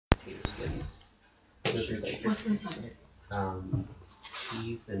Just read like What's inside?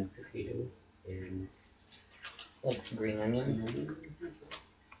 Cheese and potatoes and like green onion.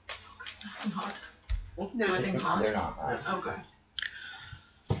 Nothing hot. Nothing hot. They're not hot. Okay.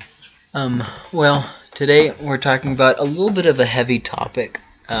 Well, today we're talking about a little bit of a heavy topic.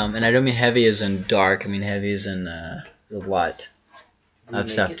 And I don't mean heavy as in dark. I mean heavy as in a lot of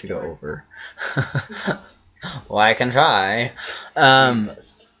stuff to go over. Well, I can try.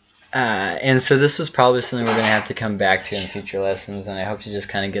 And so this is probably something we're going to have to come back to in future lessons. And I hope to just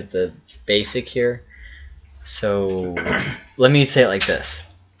kind of get the basic here. So let me say it like this.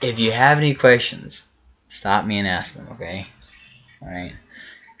 If you have any questions, stop me and ask them, okay? All right?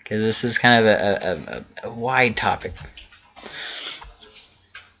 Because this is kind of a wide topic.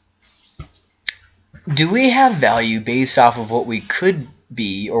 Do we have value based off of what we could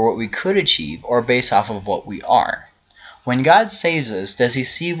be or what we could achieve, or based off of what we are? When God saves us, does he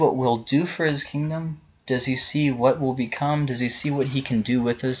see what we'll do for his kingdom? Does he see what we'll become? Does he see what he can do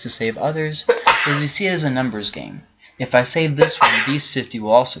with us to save others? Does he see it as a numbers game? If I save this one, these 50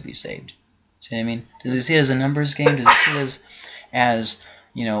 will also be saved. See what I mean? Does he see it as a numbers game? Does he see it as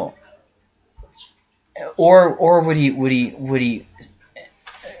you know, or would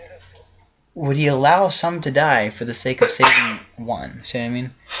he allow some to die for the sake of saving one? See what I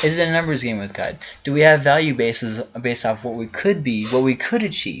mean? Is it a numbers game with God? Do we have value based off what we could be, what we could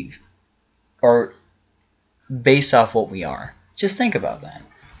achieve, or based off what we are? Just think about that.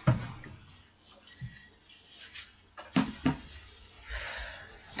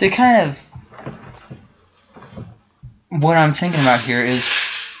 To kind of, what I'm thinking about here is,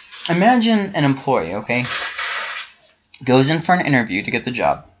 imagine an employee, okay, goes in for an interview to get the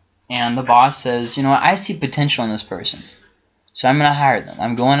job, and the boss says, you know what, I see potential in this person, so I'm going to hire them.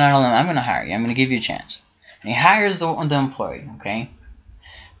 I'm going out on them. I'm going to hire you. I'm going to give you a chance. And he hires the employee, okay?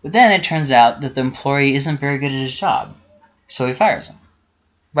 But then it turns out that the employee isn't very good at his job, so he fires him,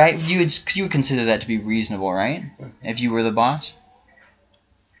 right? You would consider that to be reasonable, right? If you were the boss?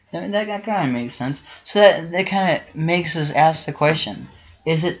 That kind of makes sense. So that kind of makes us ask the question: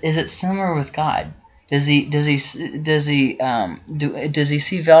 Is it similar with God? Does he see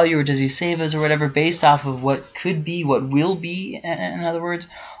value, or does he save us or whatever based off of what could be, what will be, in other words,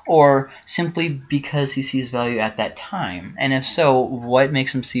 or simply because he sees value at that time? And if so, what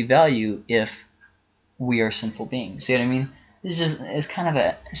makes him see value if we are sinful beings? See what I mean? It's kind of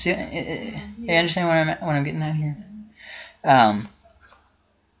a. See, you understand what I'm getting at here?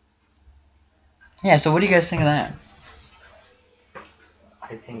 Yeah, so what do you guys think of that?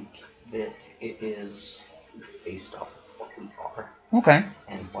 I think that it is based off of what we are. Okay.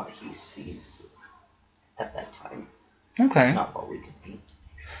 And what he sees at that time. Okay. Not what we could be.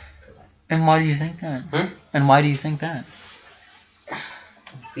 And why do you think that? And why do you think that?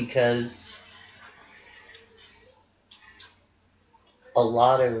 Because a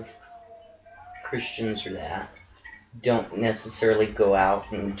lot of Christians or that don't necessarily go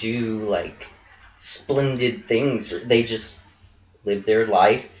out and do like splendid things. They just live their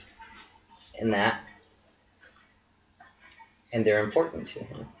life in that, and they're important to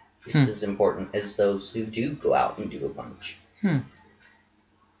him. Just as important as those who do go out and do a bunch.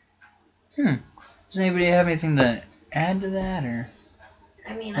 Does anybody have anything to add to that, or?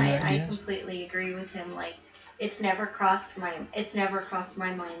 I mean, I completely agree with him. Like, it's never crossed my mind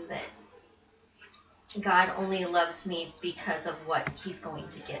that God only loves me because of what he's going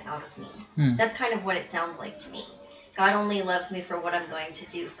to get out of me. That's kind of what it sounds like to me. God only loves me for what I'm going to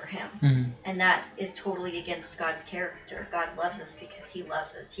do for him. And that is totally against God's character. God loves us because he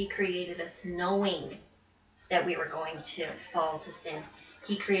loves us. He created us knowing that we were going to fall to sin.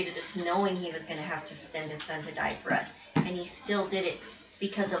 He created us knowing he was going to have to send his son to die for us. And he still did it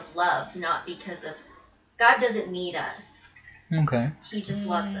because of love, not because of... God doesn't need us. Okay. He just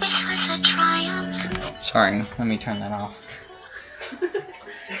loves us. This was a triumph. Sorry, let me turn that off.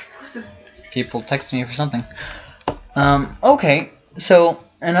 People text me for something. Okay, so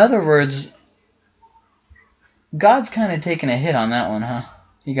in other words, God's kind of taking a hit on that one, huh?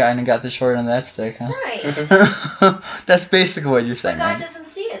 You got the short end of that stick, huh? Right. That's basically what you're saying. But God right? doesn't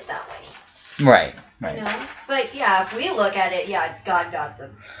see it that way. Right. You know? But yeah, if we look at it, yeah, God got the...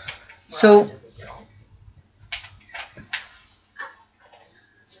 So...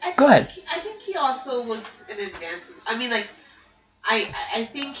 Go ahead. I think he also looks in advance. I mean, like, I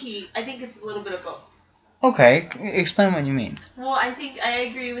think it's a little bit of both. Okay, explain what you mean. Well, I think I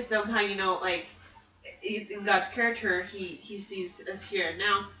agree with them how, you know, like, in God's character, he sees us here and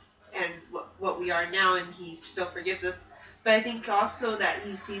now, and what we are now, and he still forgives us. But I think also that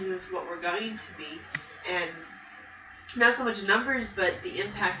he sees us what we're going to be, and not so much numbers, but the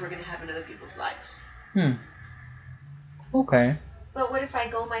impact we're going to have in other people's lives. Okay. But what if I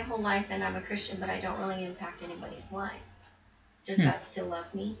go my whole life and I'm a Christian, but I don't really impact anybody's life? Does God still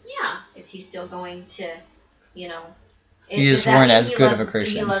love me? Yeah. Is he still going to, you know? You does just that weren't mean as he good loves, of a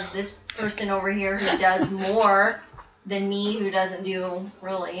Christian. He loves this person over here who does more than me, who doesn't do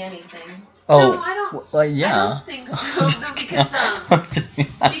really anything. Oh, No, I don't. well, yeah. I don't think so.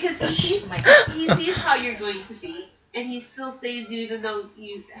 No, because he sees how you're going to be, and he still saves you, even though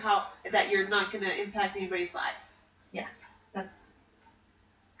that you're not going to impact anybody's life. Yes, that's.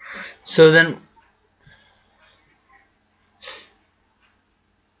 So then,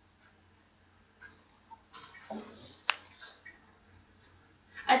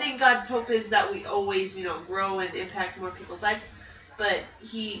 I think God's hope is that we always, grow and impact more people's lives, but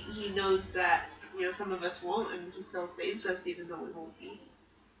he knows that some of us won't, and he still saves us even though we won't be.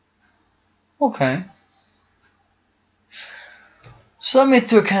 okay. So let me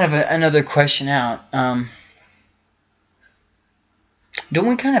throw kind of another question out. Don't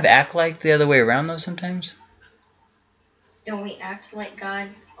we kind of act like the other way around though sometimes? Don't we act like God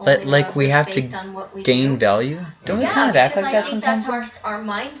Like only loves we us have based to on what we gain do? value? Don't we Yeah, kind of act because like I that think sometimes? that's our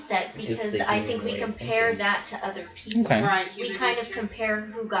mindset, It's because the I think we human way of compare thinking. that to other people. Okay. Right. We human kind of nature. compare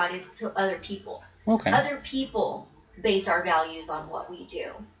who God is to other people. Okay. Other people base our values on what we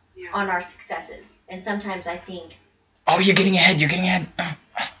do, Yeah. on our successes. And sometimes I think, Oh, you're getting ahead. You're getting ahead.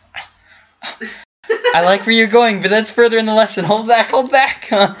 I like where you're going, but that's further in the lesson. Hold back. Hold back.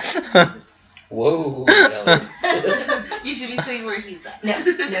 Whoa. Ellen. You should be saying where he's at. no.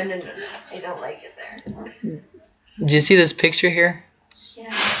 I don't like it there. Do you see this picture here? Yeah.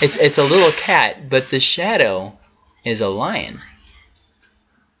 It's a little cat, but the shadow is a lion.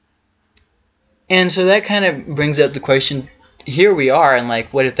 And so that kind of brings up the question, here we are, and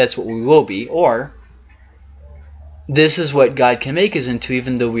like, what if that's what we will be? Or, this is what God can make us into,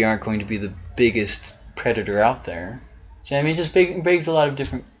 even though we aren't going to be the biggest predator out there. So, I mean, it just begs a lot of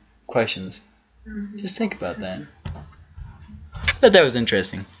different questions. Mm-hmm. Just think about that. I thought that was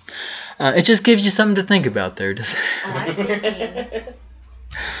interesting. It just gives you something to think about there, doesn't it? Oh, I'm thinking.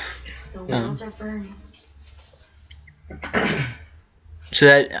 The wheels are burning. So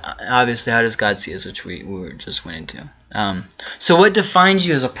that, obviously, how does God see us, which we just went into. So what defines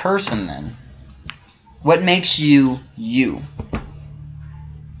you as a person, then? What makes you, you?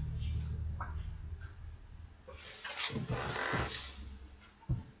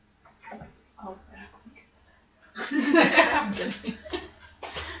 Oh,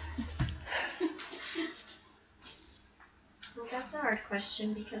 Well, that's a hard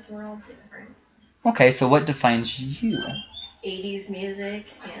question because we're all different. Okay, so what defines you? 80s music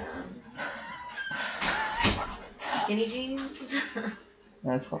and skinny jeans.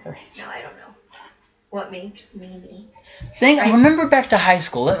 That's hilarious. No, I don't know. What makes me me? Remember back to high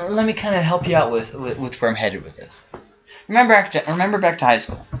school. Let me kind of help you out with where I'm headed with this. Remember back to high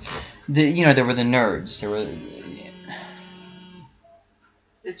school. There were the nerds. There were.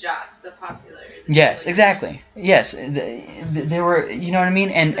 The jocks, the popular. Yes, exactly. Yes, there were. You know what I mean.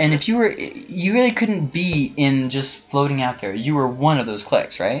 And if you really couldn't be in just floating out there. You were one of those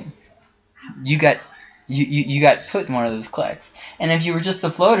cliques, right? You got put in one of those cliques. And if you were just the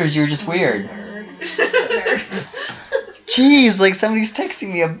floaters, you were just weird. Jeez, like somebody's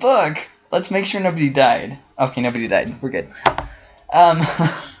texting me a book. Let's make sure nobody died. Okay, nobody died. We're good.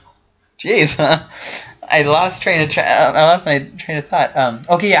 Jeez, huh? I lost my train of thought.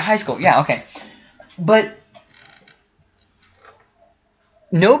 Okay, yeah, high school. Yeah, okay. But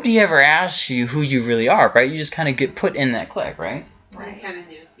nobody ever asks you who you really are, right? You just kind of get put in that clique, right? I kind of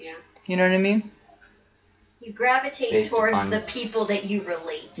knew, yeah. You know what I mean? You gravitate Based towards upon- the people that you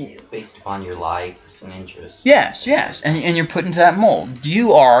relate to. Based upon your likes and interests. Yes, and you're put into that mold.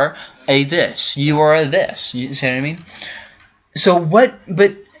 You are a this. You are a this. You see what I mean? So what?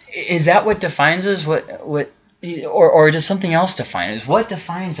 But is that what defines us? Or does something else define us? What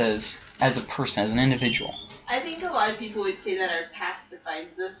defines us as a person, as an individual? I think a lot of people would say that our past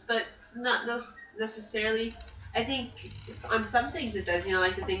defines us, but not necessarily. I think on some things it does,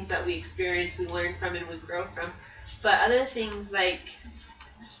 like the things that we experience, we learn from and we grow from. But other things like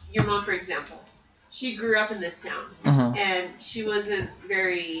your mom, for example, she grew up in this town, Mm-hmm. and she wasn't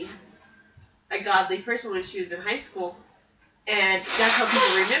very a godly person when she was in high school, and that's how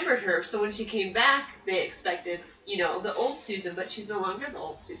people remembered her. So when she came back, they expected, the old Susan, but she's no longer the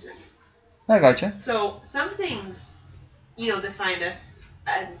old Susan. I gotcha. So some things, define us,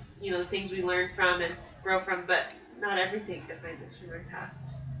 and the things we learn from and grow from, but not everything defines us from our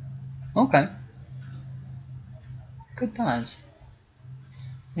past. Okay. Good thoughts.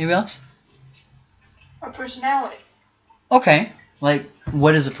 Anybody else? Our personality. Okay. Like,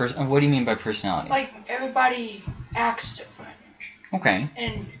 what is a person? What do you mean by personality? Like, everybody acts different. Okay.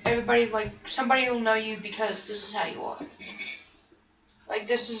 And everybody, like, somebody will know you because this is how you are. Like,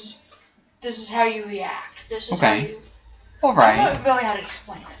 this is how you react. This is how Okay. you... All I right. don't know really how to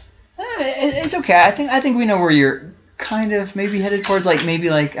explain it. It's okay. I think we know where you're kind of maybe headed towards. Like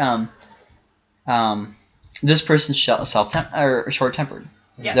maybe like this person's short-tempered.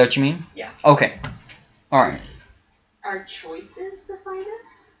 Yeah. Is that what you mean? Yeah. Okay. All right. Our choices define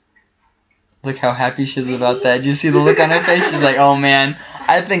us? Look how happy she is about that. Do you see the look on her face? She's like, oh man,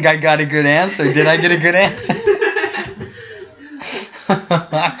 I think I got a good answer. Did I get a good answer?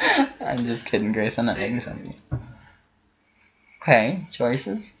 I'm just kidding, Grace. I'm not making fun of you. Okay,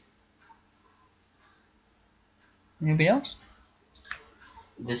 choices. Anybody else?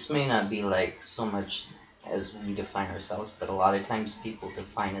 This may not be like so much as we define ourselves, but a lot of times people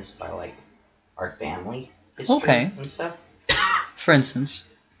define us by like our family history Okay. and stuff. For instance.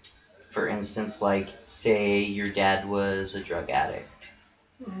 For instance, like say your dad was a drug addict,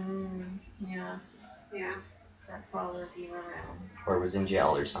 Yes. Yeah. That follows you around. or was in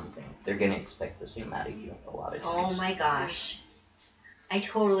jail or something. They're gonna expect the same out of you a lot of times. Oh my gosh. I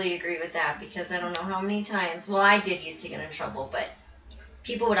totally agree with that because I don't know how many times, well, I did used to get in trouble, but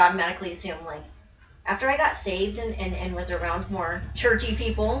people would automatically assume, like, after I got saved and was around more churchy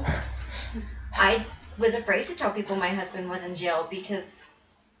people, I was afraid to tell people my husband was in jail because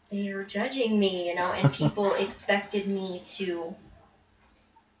they were judging me, you know, and people expected me to,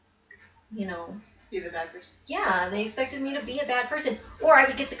 you know, Be the bad person. yeah, they expected me to be a bad person. Or I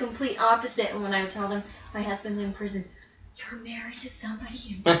would get the complete opposite, and when I would tell them my husband's in prison, you're married to somebody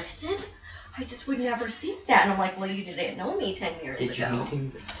in prison? I just would never think that. And I'm like, well, you didn't know me 10 years Did you ago. meet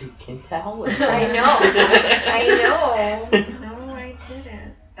him through Kintal? I know. No, I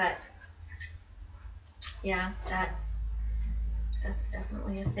didn't. But, yeah, that's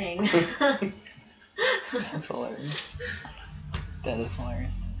definitely a thing. That's hilarious. That is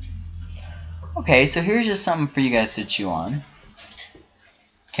hilarious. Okay, so here's just something for you guys to chew on.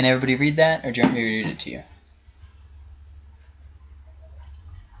 Can everybody read that, or do you want me to read it to you?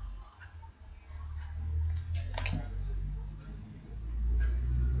 Okay.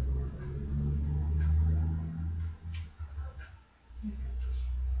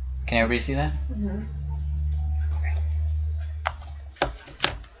 Can everybody see that? Mhm.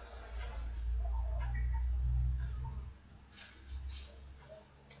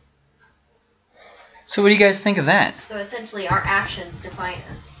 So what do you guys think of that? So essentially, our actions define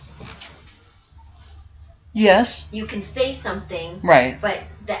us. Yes. You can say something, Right. but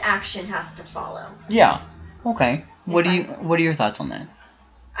the action has to follow. Yeah. Okay. What are your thoughts on that?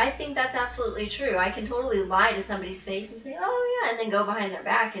 I think that's absolutely true. I can totally lie to somebody's face and say, oh, yeah, and then go behind their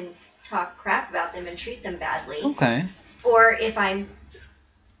back and talk crap about them and treat them badly. Okay. Or if I'm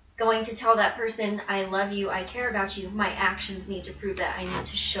going to tell that person, I love you, I care about you, my actions need to prove that. I need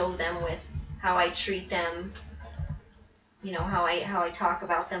to show them with how I treat them, you know, how I talk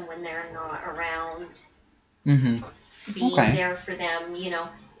about them when they're not around, Mm-hmm. being Okay. there for them. You know,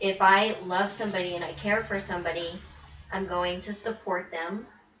 if I love somebody and I care for somebody, I'm going to support them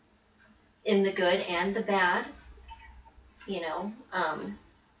in the good and the bad. You know,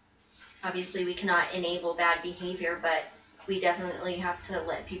 obviously we cannot enable bad behavior, but we definitely have to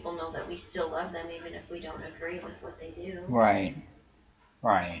let people know that we still love them even if we don't agree with what they do. Right.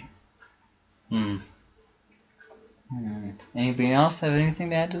 Right. Anybody else have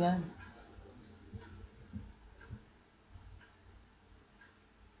anything to add to that?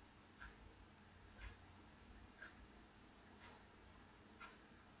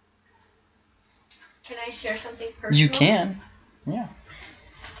 Can I share something personal? You can. Yeah.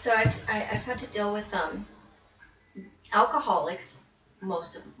 So I've had to deal with alcoholics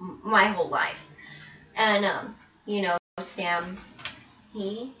most of my whole life, and you know, Sam,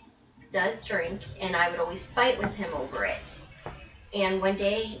 he does drink, and I would always fight with him over it. And one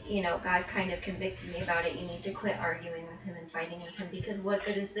day, you know, God kind of convicted me about it. You need to quit arguing with him and fighting with him, because what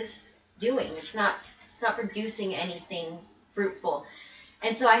good is this doing? It's not producing anything fruitful.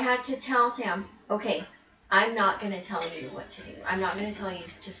 And so I had to tell Sam, okay, I'm not going to tell you what to do. I'm not going to tell you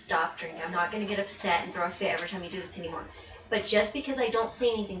to stop drinking. I'm not going to get upset and throw a fit every time you do this anymore. But just because I don't say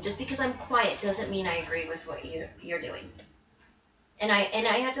anything, just because I'm quiet, doesn't mean I agree with what you're doing. And I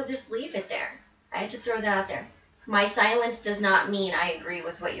had to just leave it there. I had to throw that out there. My silence does not mean I agree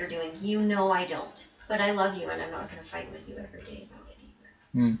with what you're doing. You know I don't. But I love you, and I'm not going to fight with you every day about it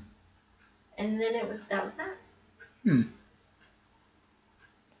either. And then that was that.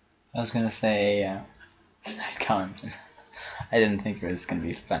 I was gonna say snide comment. I didn't think it was gonna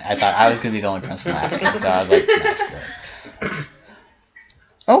be fun. I thought I was gonna be the only person laughing, so I was like, "That's great."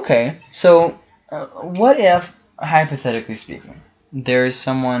 Okay, so what if, hypothetically speaking, there's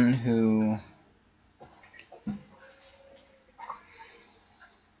someone who...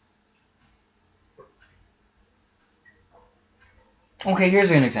 Okay, here's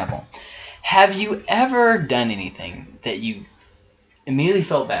an example. Have you ever done anything that you immediately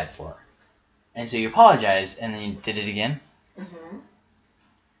felt bad for? And so you apologized, and then you did it again? Mm-hmm.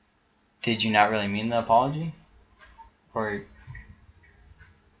 Did you not really mean the apology? Or...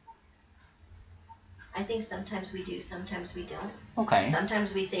 I think sometimes we do, sometimes we don't. Okay.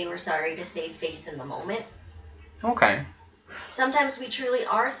 Sometimes we say we're sorry to save face in the moment. Okay. Sometimes we truly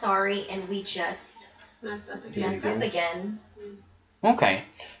are sorry and we just Mess up again. mess up again. Okay.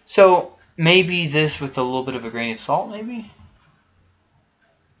 So maybe this with a little bit of a grain of salt, maybe?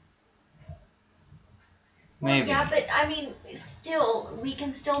 Well, Maybe. yeah, but I mean, still, we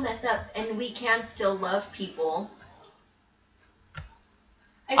can still mess up and we can still love people.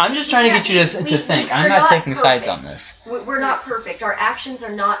 I'm just trying to get you to think. I'm not taking sides on this. We're not perfect. Our actions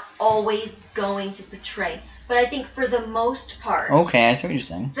are not always going to betray. But I think for the most part. Okay, I see what you're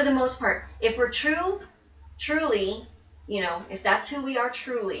saying. For the most part, if we're truly, if that's who we are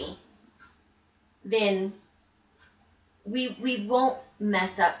truly, then we won't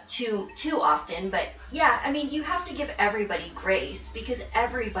mess up too often. But yeah, I mean, you have to give everybody grace because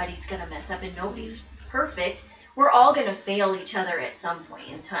everybody's gonna mess up and nobody's perfect. We're all gonna fail each other at some point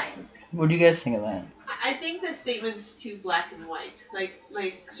in time. What do you guys think of that? I think the statement's too black and white. Like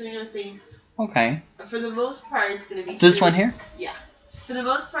Serena was saying, Okay. for the most part, it's gonna be This true. one here? Yeah. For the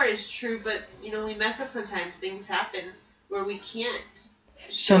most part, it's true, but we mess up sometimes. Things happen where we can't.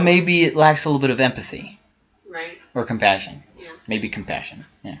 So maybe it lacks a little bit of empathy. Right. Or compassion. Yeah. Maybe compassion.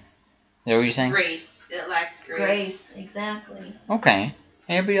 Yeah. Is that what you're saying? Grace. It lacks grace. Grace, exactly. Okay.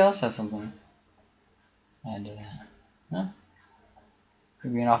 Anybody else have something? Add to that. No?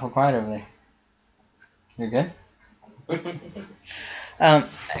 You're being awful quiet over there. You're good?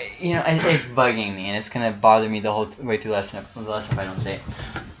 It's bugging me, and it's gonna bother me the whole way through the lesson if I don't say it.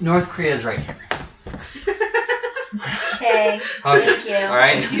 North Korea is right here. Okay, thank you. All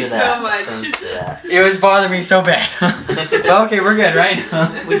right. Thank you so much. Thanks for that. It was bothering me so bad. Okay, we're good, right?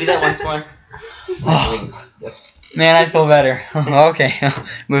 We do that once more. Oh, man, I feel better. Okay,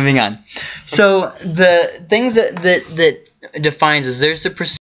 moving on. So the things that defines us, there's the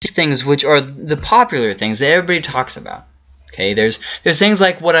perceived things which are the popular things that everybody talks about. Okay, there's things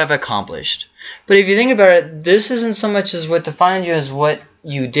like what I've accomplished. But if you think about it, this isn't so much as what defines you as what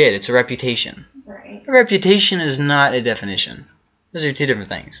you did. It's a reputation. Right. A reputation is not a definition. Those are two different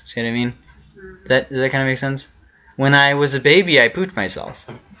things. See what I mean? Does that kind of make sense? When I was a baby, I pooped myself.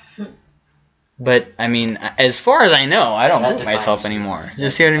 But, I mean, as far as I know, I don't poop myself anymore. Do you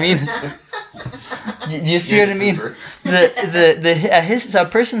see what I mean? Do you see what I mean? A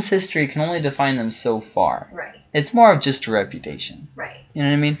person's history can only define them so far. Right. It's more of just a reputation. Right. You know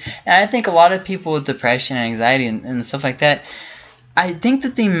what I mean? And I think a lot of people with depression and anxiety and stuff like that, I think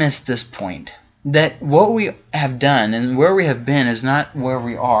that they miss this point. That what we have done and where we have been is not where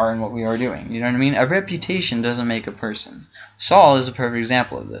we are and what we are doing. You know what I mean? A reputation doesn't make a person. Saul is a perfect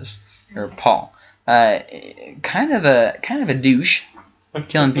example of this. Or Paul. Kind of a douche.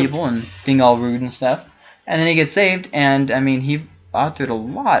 Killing people and being all rude and stuff. And then he gets saved, and, I mean, he authored a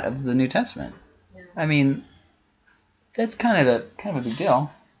lot of the New Testament. Yeah. I mean, that's kind of a big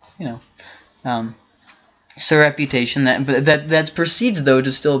deal. So reputation, that's perceived, though,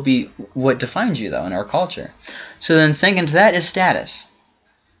 to still be what defines you, though, in our culture. So then second to that is status.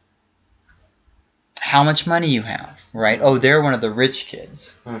 How much money you have, right? Oh, they're one of the rich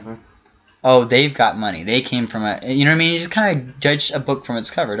kids. Mm-hmm. Oh, they've got money. They came from you know what I mean? You just kind of judge a book from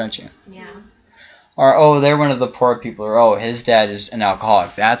its cover, don't you? Yeah. Or, oh, they're one of the poor people. Or, oh, his dad is an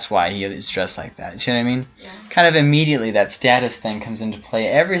alcoholic. That's why he is dressed like that. You see what I mean? Yeah. Kind of immediately that status thing comes into play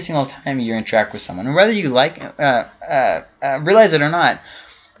every single time you interact with someone. And whether you realize it or not,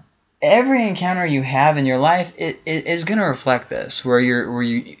 every encounter you have in your life it is going to reflect this, where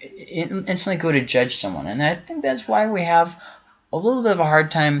you instantly go to judge someone. And I think that's why we have a little bit of a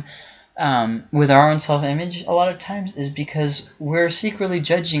hard time with our own self-image a lot of times, is because we're secretly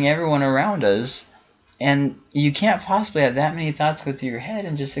judging everyone around us. And you can't possibly have that many thoughts with your head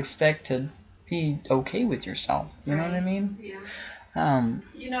and just expect to be okay with yourself. You know what I mean? Yeah.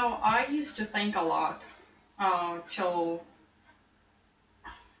 I used to think a lot till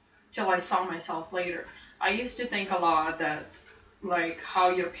I saw myself later. I used to think a lot that, like,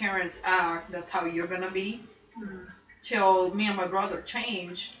 how your parents act, that's how you're going to be. Mm-hmm. Till me and my brother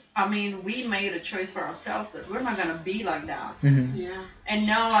changed. I mean, we made a choice for ourselves that we're not going to be like that. Mm-hmm. Yeah. And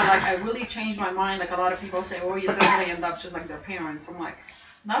now I really changed my mind. Like, a lot of people say, oh, you're going to end up just like their parents. I'm like,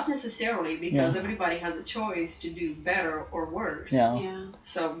 Not necessarily, because Yeah. everybody has a choice to do better or worse. Yeah. Yeah.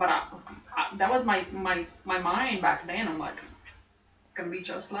 So, but that was my mind back then. I'm like, it's gonna be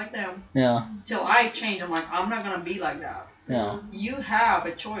just like them. Yeah. Till I change, I'm like, I'm not gonna be like that. Yeah. You have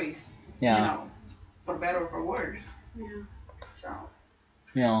a choice, Yeah. you know, for better or for worse. Yeah. So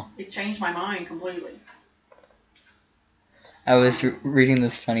Yeah. it changed my mind completely. I was reading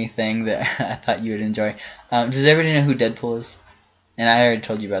this funny thing that I thought you would enjoy. Does everybody know who Deadpool is? And I already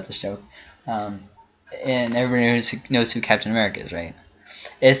told you about this joke. And everybody knows who Captain America is, right?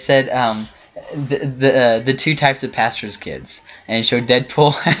 It said the two types of pastors' kids, and it showed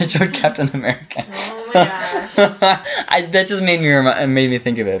Deadpool and it showed Captain America. Oh my gosh. That just made me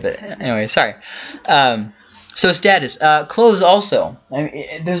think of it. But anyway, sorry. So status, clothes also. I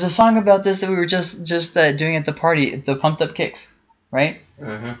mean, there's a song about this that we were just doing at the party, the Pumped Up Kicks, right?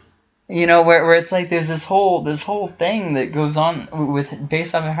 Mm-hmm. You know, where it's like there's this whole thing that goes on with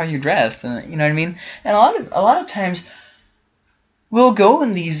based off of how you're dressed, and you know what I mean. And a lot of times, we'll go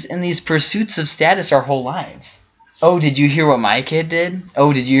in these pursuits of status our whole lives. Oh, did you hear what my kid did?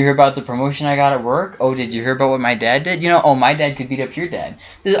 Oh, did you hear about the promotion I got at work? Oh, did you hear about what my dad did? You know, oh, my dad could beat up your dad.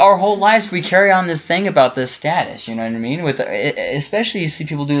 Our whole lives we carry on this thing about this status. You know what I mean? Especially you see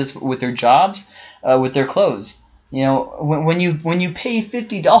people do this with their jobs, with their clothes. You know, when you pay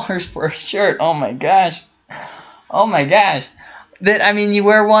 $50 for a shirt, oh my gosh, that I mean you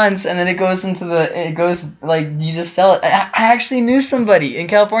wear once and then it goes like you just sell it. I actually knew somebody in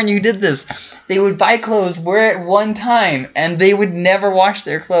California who did this. They would buy clothes, wear it one time, and they would never wash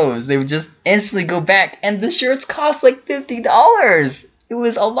their clothes. They would just instantly go back, and the shirts cost like $50. It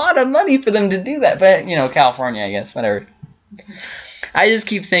was a lot of money for them to do that, but you know, California, I guess, whatever. I just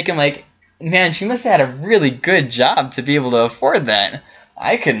keep thinking like, man, she must have had a really good job to be able to afford that.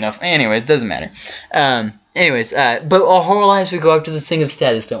 I couldn't have. Anyways, doesn't matter. But our whole lives we go up to the thing of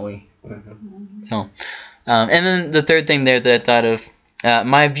status, don't we? Mm-hmm. So, and then the third thing there that I thought of,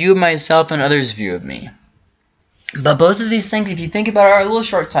 my view of myself and others' view of me. But both of these things, if you think about it, are a little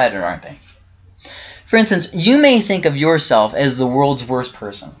short-sighted, aren't they? For instance, you may think of yourself as the world's worst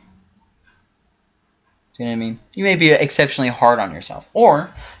person. Do you know what I mean? You may be exceptionally hard on yourself, or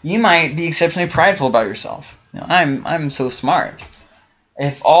you might be exceptionally prideful about yourself. You know, I'm so smart.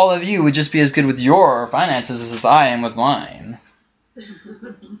 If all of you would just be as good with your finances as I am with mine,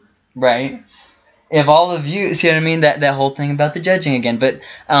 right? If all of you, see what I mean? That whole thing about the judging again. But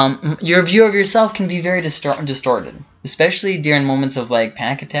your view of yourself can be very distorted, especially during moments of like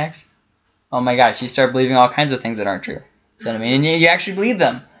panic attacks. Oh my gosh, you start believing all kinds of things that aren't true. See what I mean? And you actually believe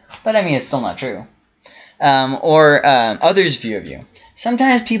them, but I mean it's still not true. Or others' view of you.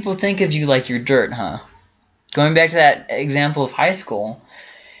 Sometimes people think of you like you're dirt, huh? Going back to that example of high school,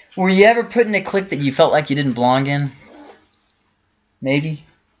 were you ever put in a clique that you felt like you didn't belong in? Maybe.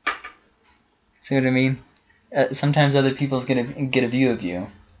 See what I mean? Sometimes other people get a view of you,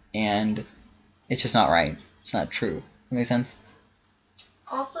 and it's just not right. It's not true. That make sense?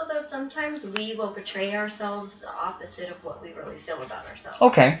 Also, though, sometimes we will portray ourselves the opposite of what we really feel about ourselves.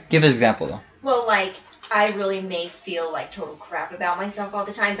 Okay. Give an example, though. Well, like, I really may feel like total crap about myself all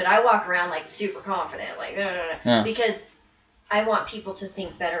the time, but I walk around like super confident, like, Yeah. because I want people to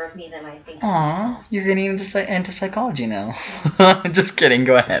think better of me than I think of Aw, myself. you're getting into psychology now. Just kidding.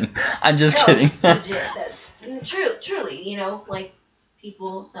 Go ahead. I'm just No, kidding. it's legit. That's truly, you know, like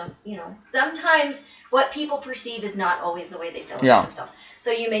people, sometimes what people perceive is not always the way they feel about themselves. So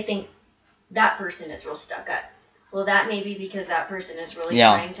you may think that person is real stuck up. Well, that may be because that person is really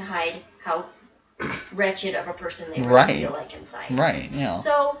trying to hide how wretched of a person they really feel like inside. Right, yeah.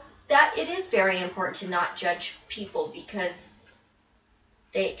 So that it is very important to not judge people because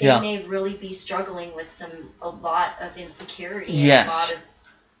they may really be struggling with a lot of insecurity and a lot of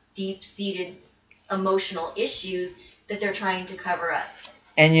deep-seated emotional issues that they're trying to cover up.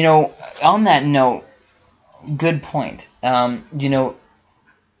 And, you know, on that note, good point. You know,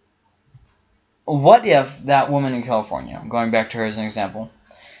 what if that woman in California, going back to her as an example,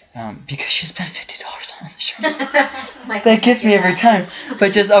 because she spent $50 on the shirts. That gets me every time.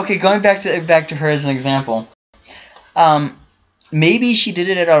 But just, okay, going back to her as an example. Maybe she did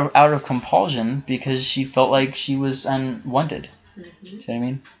it out of compulsion because she felt like she was unwanted. Mm-hmm. See what I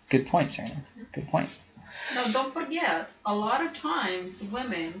mean? Good point, Serena. Good point. Now, don't forget, a lot of times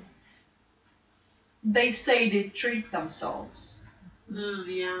women, they say they treat themselves.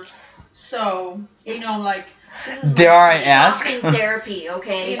 Yeah. So, you know, like, Dare I ask? Shopping therapy,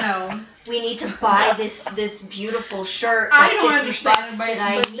 okay? You know, we need to buy this beautiful shirt. I That's don't $50 understand, that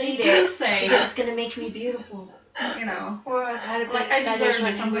I but need they do say because it's gonna make me beautiful. You know, Well, I've had a like bit- I that deserve is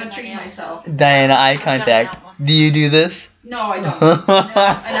when this. I'm you gonna went treat on the myself. Diana, eye done contact. that one. Do you do this? No, I don't. No.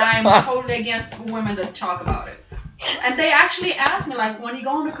 And I'm totally against women that talk about it. And they actually asked me, like, when you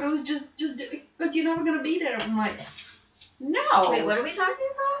go on a cruise, just do it, because you're never gonna be there. I'm like, no. Wait, what are we talking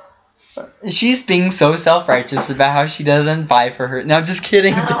about? She's being so self-righteous about how she doesn't buy for her. No, I'm just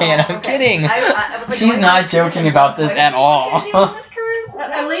kidding, Oh, Diana. I'm okay. kidding. I was like, She's going not on a cruise joking and about this what at do you want to do all. on this cruise?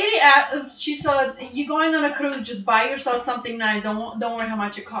 A lady asked, she said, "You going on a cruise? Just buy yourself something nice. Don't worry how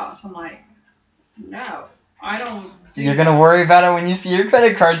much it costs." I'm like, no, I don't. Do You're gonna worry about it when you see your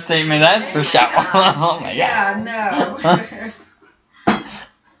credit card statement. That's for sure. Oh my god. Yeah, no.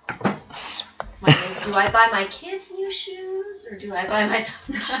 Do I buy my kids new shoes or do I buy myself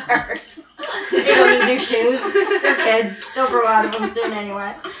new shirts? They don't need new shoes. They're kids. They'll grow out of them soon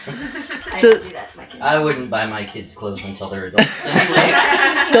anyway. I So- don't do that to my kids. I wouldn't buy my kids clothes until they're adults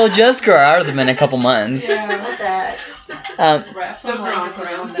anyway. They'll just grow out of them in a couple months. Yeah. With that. Just wrap some blankets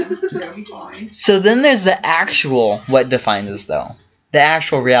around them. They'll be fine. So then there's the actual what defines us though. The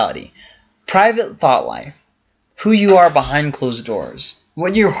actual reality. Private thought life. Who you are behind closed doors.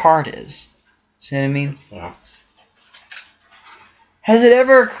 What your heart is. See what I mean? Yeah. Has it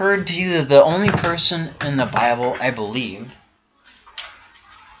ever occurred to you that the only person in the Bible, I believe,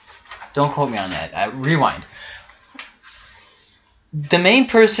 don't quote me on that, rewind. The main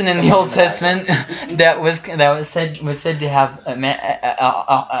person in the Old Testament that was said to have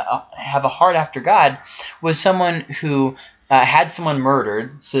have a heart after God was someone who had someone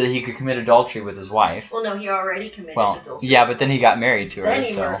murdered so that he could commit adultery with his wife. Well, no, he already committed Well, adultery. yeah, but then he got married to her. Then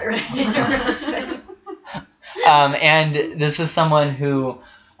he so. murdered her husband. And this was someone who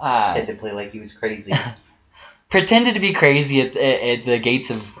Had to play like he was crazy. pretended to be crazy at the gates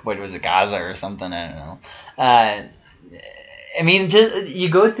of, what was it, Gaza or something, I don't know. I mean, just, you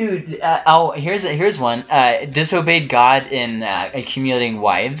go through, here's one. Disobeyed God in accumulating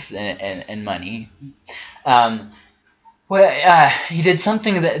wives and money. He did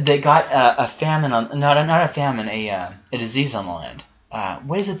something that got a famine on, not a famine, a disease on the land.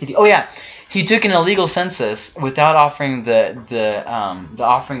 What is it that he? Oh yeah, he took an illegal census without offering the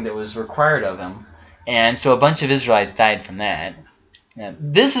offering that was required of him, and so a bunch of Israelites died from that. Yeah.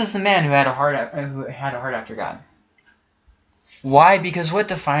 This is the man who had a heart after God. Why? Because what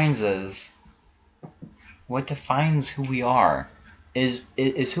defines us, what defines who we are, is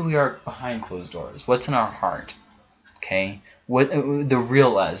who we are behind closed doors. What's in our heart? Okay. What the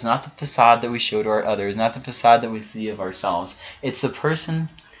real us, not the facade that we show to our others, not the facade that we see of ourselves. It's the person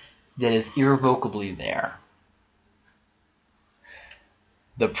that is irrevocably there.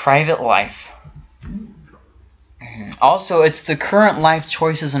 The private life. Also, it's the current life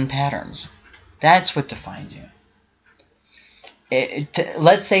choices and patterns. That's what defines you.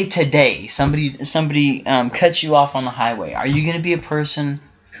 Let's say today somebody cuts you off on the highway. Are you going to be a person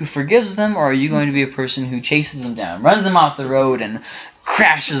who forgives them, or are you going to be a person who chases them down, runs them off the road, and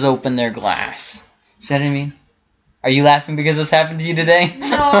crashes open their glass? See what I mean? Are you laughing because this happened to you today?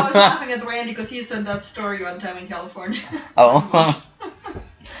 No, I was laughing at Randy because he said that story one time in California. Oh.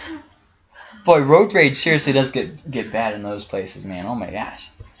 Boy, road rage seriously does get bad in those places, man. Oh my gosh.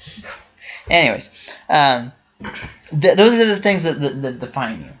 Anyways, those are the things that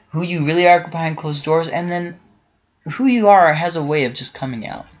define you. Who you really are behind closed doors, and then who you are has a way of just coming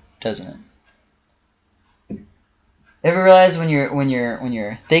out, doesn't it? Ever realize when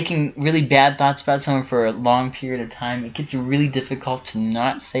you're thinking really bad thoughts about someone for a long period of time, it gets really difficult to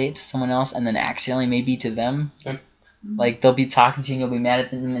not say it to someone else and then accidentally maybe to them? Okay. Like they'll be talking to you and you'll be mad at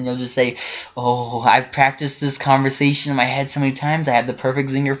them and you'll just say, "Oh, I've practiced this conversation in my head so many times. I have the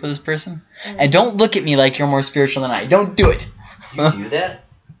perfect zinger for this person." And don't look at me like you're more spiritual than I. Don't do it. You do that?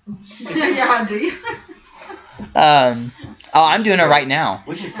 Yeah, do you? I'm doing it right now.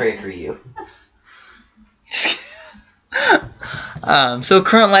 We should pray for you. So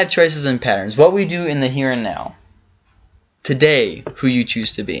current life choices and patterns. What we do in the here and now. Today, who you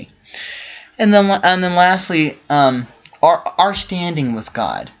choose to be. And then lastly, our standing with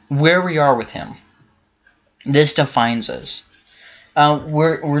God. Where we are with Him. This defines us.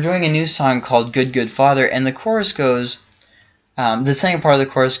 We're doing a new song called Good, Good Father, and the chorus goes, the second part of the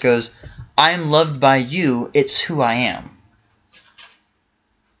chorus goes, I am loved by you, it's who I am.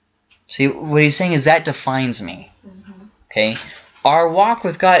 See, what he's saying is that defines me. Okay? Our walk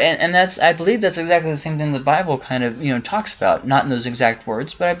with God, and that's, I believe that's exactly the same thing the Bible kind of, talks about. Not in those exact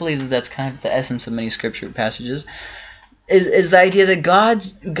words, but I believe that's kind of the essence of many scripture passages. Is the idea that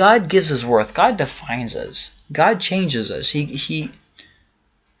God gives us worth. God defines us. God changes us.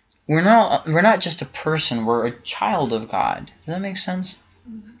 We're not just a person. We're a child of God. Does that make sense?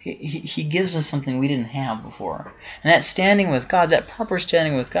 He gives us something we didn't have before. And that standing with God, that proper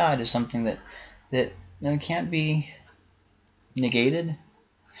standing with God, is something that can't be negated.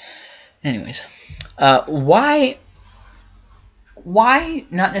 Anyways, why,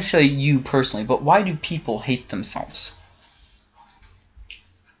 not necessarily you personally, but why do people hate themselves?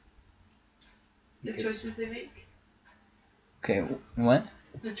 The choices they make. Okay, what?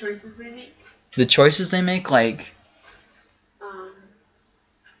 The choices they make. The choices they make, like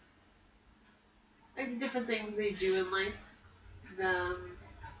different things they do in life.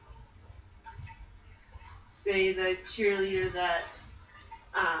 Say the cheerleader that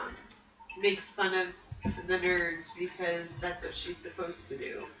makes fun of the nerds because that's what she's supposed to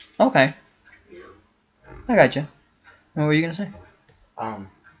do. Okay. Yeah. I gotcha. What were you gonna say?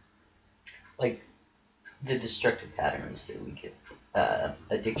 Like the destructive patterns that we get,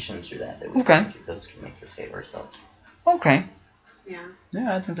 addictions or that we Okay. get, those can make us hate ourselves. Okay. Yeah.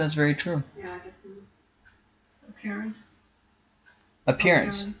 Yeah, I think that's very true. Yeah, definitely.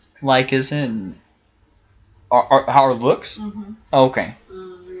 Appearance. Like as in our looks? Mm-hmm. Okay.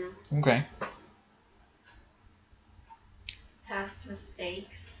 Yeah. Okay. Past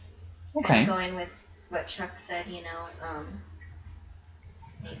mistakes. Okay. Kind of going with what Chuck said,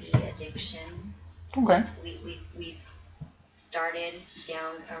 maybe addiction. Okay. We've started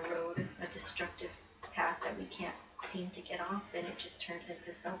down a road, a destructive path that we can't seem to get off, and it just turns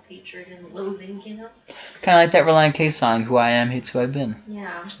into self-hatred and loathing, Kind of like that Relient K song, "Who I Am Hates Who I've Been."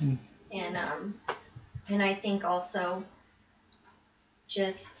 Yeah. And I think also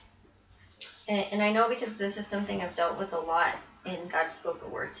just, and I know because this is something I've dealt with a lot, and God spoke a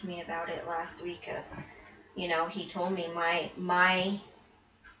word to me about it last week. He told me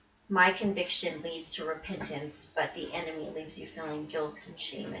my conviction leads to repentance, but the enemy leaves you feeling guilt and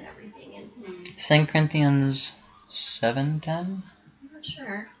shame and everything. And 2 Corinthians 7:10. I'm not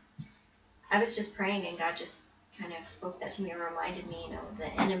sure. I was just praying, and God just kind of spoke that to me and reminded me, the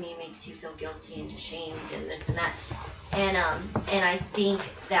enemy makes you feel guilty and ashamed and this and that. And I think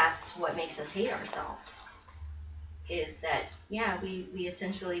that's what makes us hate ourselves. Is that, we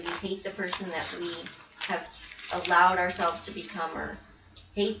essentially, we hate the person that we have allowed ourselves to become, or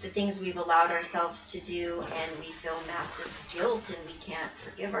hate the things we've allowed ourselves to do, and we feel massive guilt and we can't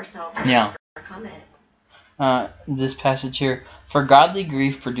forgive ourselves and overcome it. This passage here, for godly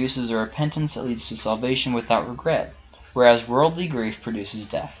grief produces a repentance that leads to salvation without regret, whereas worldly grief produces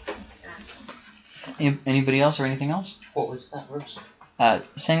death. Exactly. Anybody else or anything else? What was that verse?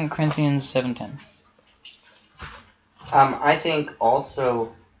 2 Corinthians 7:10. I think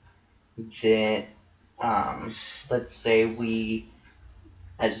also that, let's say we,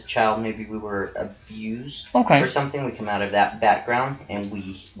 as a child, maybe we were abused or something. We come out of that background and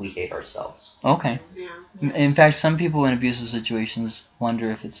we hate ourselves. Okay. Yeah. In fact, some people in abusive situations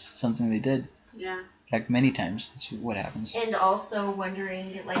wonder if it's something they did. Yeah. In fact, many times that's what happens. And also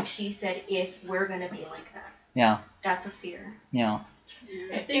wondering, like she said, if we're going to be like that. Yeah. That's a fear. Yeah.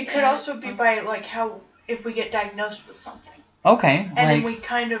 It could also be by if we get diagnosed with something. Okay. And then we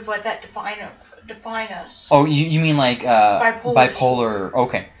kind of let that define us. Oh, you mean like bipolar?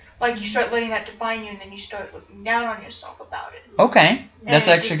 Okay. Like you start letting that define you, and then you start looking down on yourself about it. Okay. That's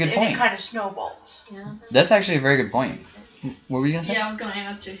actually a good point. And it kind of snowballs. Yeah. That's actually a very good point. What were you gonna say? Yeah, I was gonna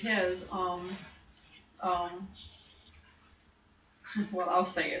add to his. Well, I'll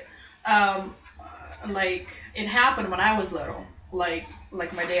say it. Like it happened when I was little. Like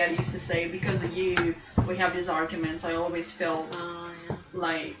my dad used to say, because of you, we have these arguments. I always felt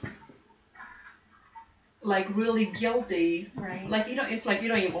like really guilty. Right. Like it's like you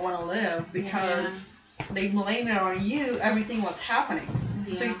don't even want to live because they blame it on you. Everything what's happening.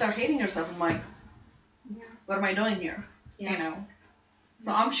 Yeah. So you start hating yourself. I'm like, what am I doing here? Yeah.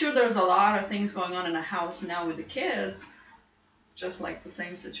 So I'm sure there's a lot of things going on in the house now with the kids, just like the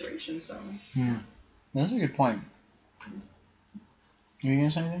same situation. So. Yeah. That's a good point. You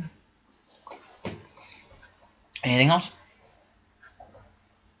gonna say anything? Anything else?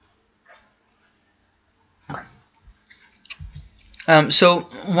 Okay. So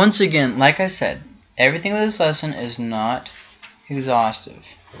once again, like I said, everything with this lesson is not exhaustive.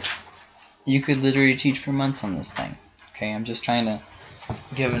 You could literally teach for months on this thing. Okay, I'm just trying to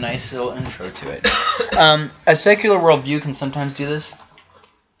give a nice little intro to it. A secular worldview can sometimes do this.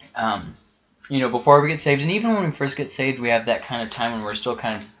 Before we get saved, and even when we first get saved, we have that kind of time when we're still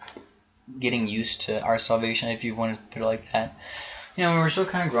kind of getting used to our salvation, if you want to put it like that. When we're still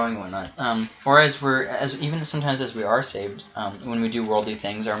kind of growing and whatnot. Or even sometimes as we are saved, when we do worldly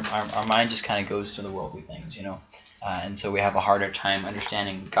things, our mind just kind of goes to the worldly things, and so we have a harder time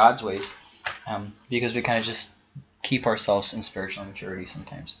understanding God's ways, because we kind of just keep ourselves in spiritual maturity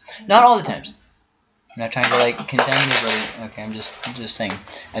sometimes. Not all the times. I'm not trying to like condemn anybody. Okay, I'm just saying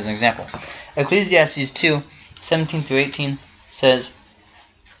as an example. Ecclesiastes 2:17-18 says,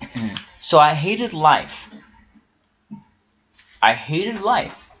 "So I hated life.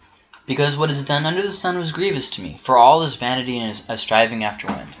 Because what is done under the sun was grievous to me, for all is vanity and is a striving after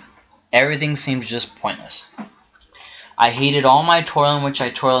wind. Everything seemed just pointless. I hated all my toil in which I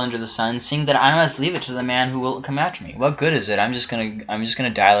toil under the sun, seeing that I must leave it to the man who will come after me. What good is it? I'm just gonna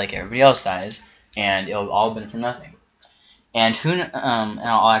die like everybody else dies, and it'll all been for nothing." And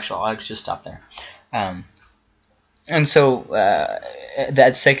I'll just stop there. And so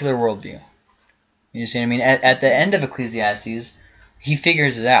that secular worldview. You see what I mean? At the end of Ecclesiastes, he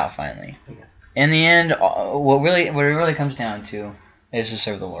figures it out finally. In the end, what it really comes down to is to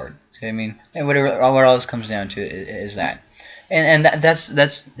serve the Lord. See what I mean? And what all this comes down to is that. And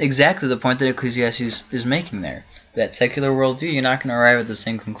that's exactly the point that Ecclesiastes is making there. That secular worldview, you're not going to arrive at the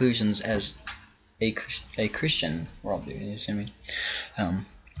same conclusions as a Christian worldview. You see what I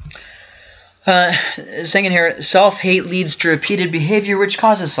mean? Second here, self-hate leads to repeated behavior which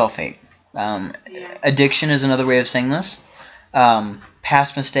causes self-hate. Addiction is another way of saying this.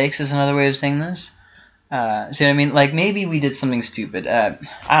 Past mistakes is another way of saying this. See what I mean? Like maybe we did something stupid. I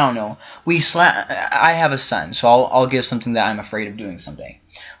don't know. I have a son, so I'll give something that I'm afraid of doing someday.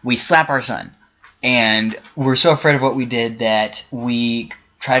 We slap our son, and we're so afraid of what we did that we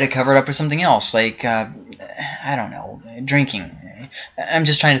try to cover it up with something else, like I don't know, drinking. I'm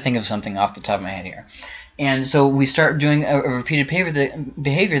just trying to think of something off the top of my head here. And so we start doing a repeated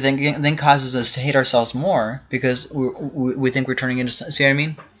behavior that then causes us to hate ourselves more because we think we're turning into, see what I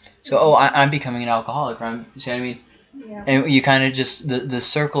mean? So, I'm becoming an alcoholic, or see what I mean? Yeah. And you kind of just, the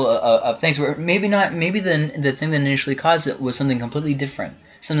circle of things where maybe the thing that initially caused it was something completely different.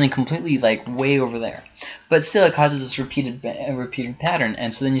 Something completely like way over there. But still it causes this repeated pattern.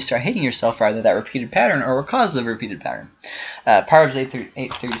 And so then you start hating yourself for either that repeated pattern or what caused the repeated pattern. Proverbs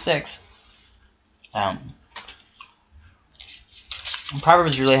 8:36.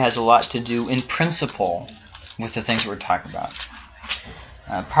 Proverbs really has a lot to do in principle with the things we're talking about.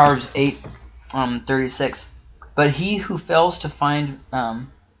 Proverbs 8:36. But he who fails to find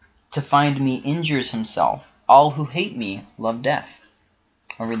me injures himself. All who hate me love death.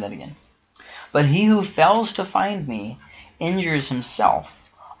 I'll read that again. But he who fails to find me injures himself.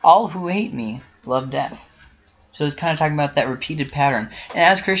 All who hate me love death. So it's kind of talking about that repeated pattern. And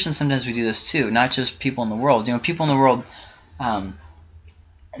as Christians, sometimes we do this too, not just people in the world. You know, people in the world,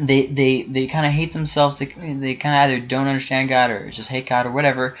 they kind of hate themselves. They kind of either don't understand God or just hate God or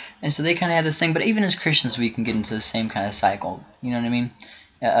whatever. And so they kind of have this thing. But even as Christians, we can get into the same kind of cycle. You know what I mean?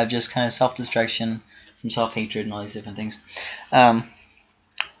 Of just kind of self-destruction from self-hatred and all these different things.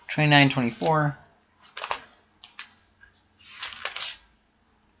 29:24.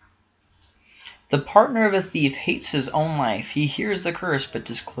 The partner of a thief hates his own life. He hears the curse but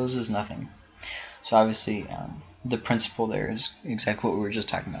discloses nothing. So obviously, the principle there is exactly what we were just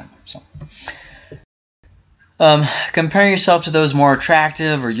talking about. So, comparing yourself to those more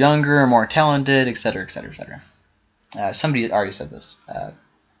attractive or younger or more talented, etc., etc., etc. Somebody already said this.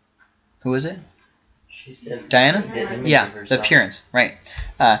 Who was it? She said Diana? Yeah, the appearance, right.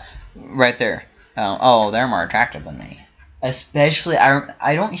 Right there. They're more attractive than me. Especially,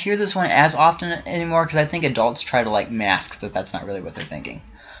 I don't hear this one as often anymore because I think adults try to like mask that that's not really what they're thinking.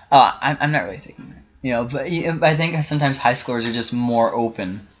 I'm not really thinking that. You know, but I think sometimes high schoolers are just more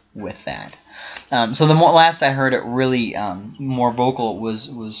open with that. So the last I heard it really more vocal was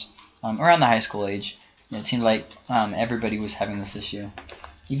around the high school age. It seemed like everybody was having this issue.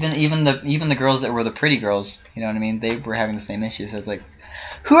 Even the girls that were the pretty girls, you know what I mean? They were having the same issue. So it's like,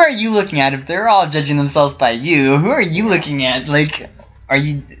 who are you looking at? If they're all judging themselves by you, who are you looking at? Like, are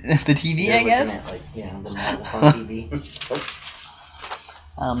you the TV? They're I guess. At, like, the models on TV.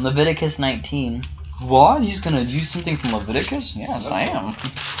 Leviticus 19. What? He's gonna use something from Leviticus? Yes, I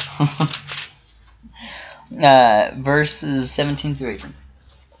am. Verses 17-18.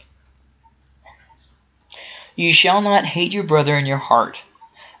 You shall not hate your brother in your heart,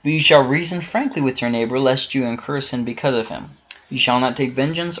 but you shall reason frankly with your neighbor, lest you incur sin because of him. You shall not take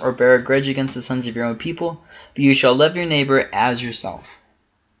vengeance or bear a grudge against the sons of your own people, but you shall love your neighbor as yourself.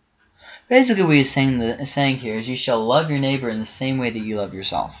 Basically what he's saying here is you shall love your neighbor in the same way that you love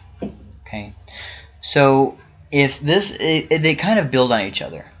yourself. Okay? So if they kind of build on each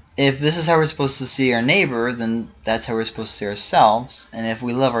other. If this is how we're supposed to see our neighbor, then that's how we're supposed to see ourselves. And if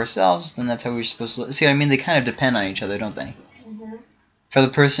we love ourselves, then that's how we're supposed to see what I mean? They kind of depend on each other, don't they? Mm-hmm. For the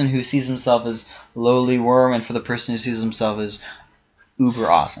person who sees himself as lowly worm and for the person who sees himself as uber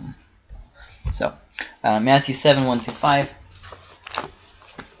awesome. So, Matthew 7, 1 through 5.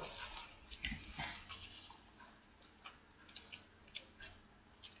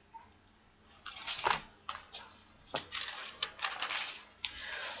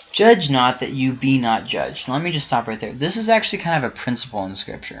 Judge not that you be not judged. Now, let me just stop right there. This is actually kind of a principle in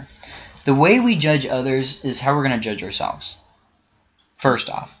Scripture. The way we judge others is how we're going to judge ourselves. First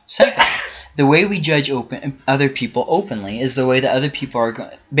off. Second, the way we judge other people openly is the way that other people are going.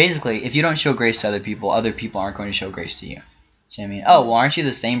 Basically, if you don't show grace to other people aren't going to show grace to you. See what I mean? Oh, well, aren't you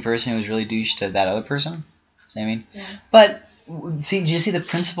the same person who was really douche to that other person? See what I mean? Yeah. But, see, do you see the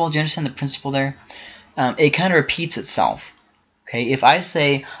principle? Do you understand the principle there? It kind of repeats itself. Okay, if I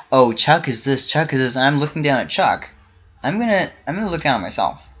say, oh, Chuck is this, and I'm looking down at Chuck, I'm gonna look down at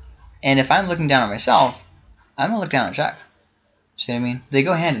myself. And if I'm looking down at myself, I'm gonna look down at Chuck. See what I mean? They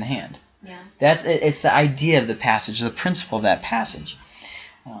go hand in hand. Yeah. That's it. It's the idea of the passage, the principle of that passage.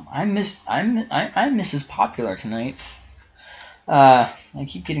 I'm Mrs. Popular tonight. I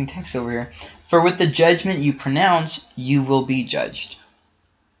keep getting texts over here. For with the judgment you pronounce, you will be judged.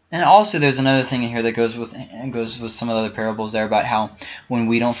 And also, there's another thing in here that goes with some of the other parables there about how when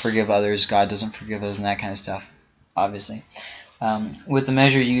we don't forgive others, God doesn't forgive us and that kind of stuff. Obviously, with the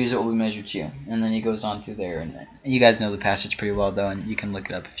measure you use, it will be measured to you. And then he goes on through there, and you guys know the passage pretty well, though, and you can look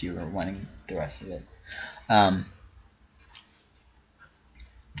it up if you were wanting the rest of it. Yeah.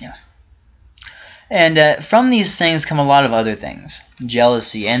 And from these things come a lot of other things: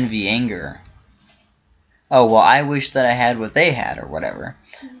 jealousy, envy, anger. Oh, well, I wish that I had what they had, or whatever.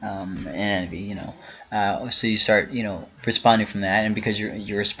 And envy, so you start, responding from that, and because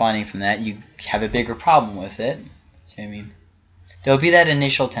you're responding from that, you have a bigger problem with it. See what I mean? There'll be that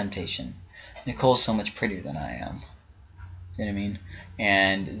initial temptation. Nicole's so much prettier than I am. See what I mean?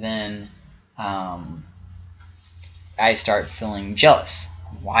 And then I start feeling jealous.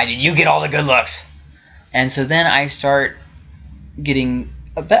 Why did you get all the good looks? And so then I start getting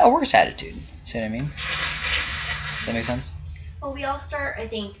a worse attitude. See what I mean? Does that make sense? Well, we all start, I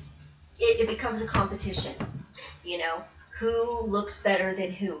think, it becomes a competition, who looks better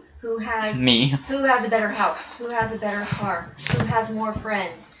than who has me, who has a better house, who has a better car, who has more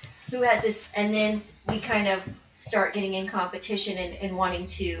friends, who has this, and then we kind of start getting in competition and wanting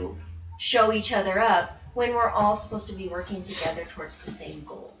to show each other up when we're all supposed to be working together towards the same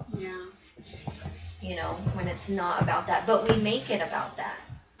goal. Yeah. When it's not about that, but we make it about that.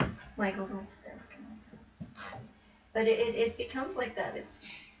 Michael, don't sit there. But it becomes like that. It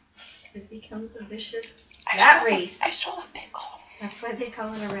becomes a vicious rat race. I stole a pickle. That's why they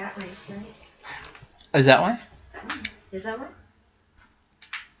call it a rat race, right? Is that why? Is that right?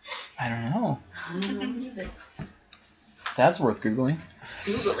 I don't know. I don't know either. That's worth Googling.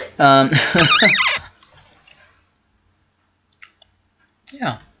 Google it.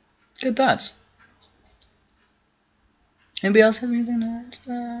 Yeah. Good thoughts. Anybody else have anything to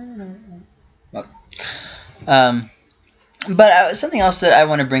add? But something else that I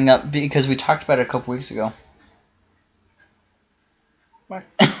want to bring up, because we talked about it a couple weeks ago. Kind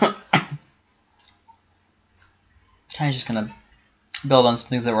of just going to build on some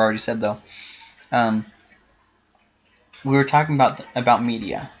things that were already said, though. We were talking about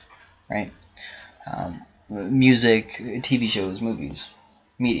media, right? Music, TV shows, movies,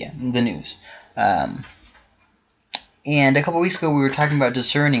 media, the news. And a couple weeks ago, we were talking about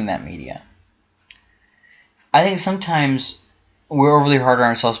discerning that media. I think sometimes we're overly hard on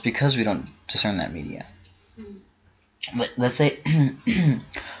ourselves because we don't discern that media. Let's say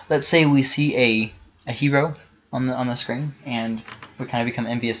we see a hero on the screen, and we kind of become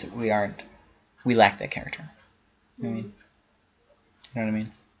envious that we lack that character. You know what I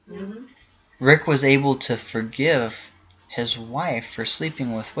mean? Mm-hmm. Rick was able to forgive his wife for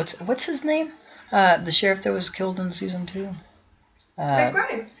sleeping with what's his name? The sheriff that was killed in season 2. Rick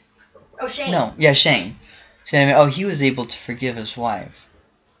Grimes. Oh, Shane. No, yeah, Shane. See what I mean? Oh, he was able to forgive his wife.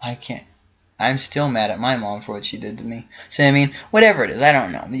 I can't. I'm still mad at my mom for what she did to me. See what I mean? Whatever it is, I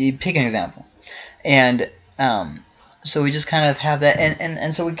don't know. You pick an example. And so we just kind of have that,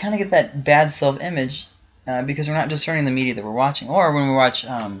 and so we kind of get that bad self-image because we're not discerning the media that we're watching. Or when we watch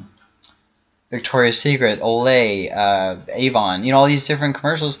Victoria's Secret, Olay, Avon, all these different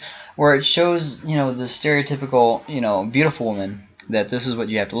commercials where it shows, the stereotypical, beautiful woman, that this is what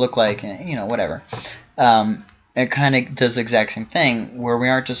you have to look like, and, whatever. It kind of does the exact same thing where we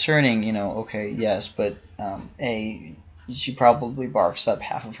aren't discerning, okay, yes, but A, she probably barfs up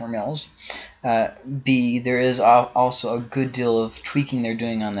half of her meals. B, there is also a good deal of tweaking they're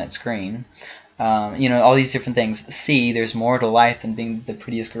doing on that screen. All these different things. C, there's more to life than being the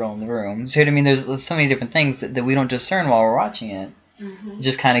prettiest girl in the room. So, I mean, there's so many different things that we don't discern while we're watching it. Mm-hmm. It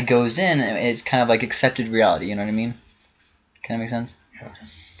just kind of goes in. And it's kind of like accepted reality. You know what I mean? Kind of make sense?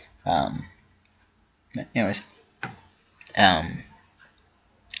 Anyways.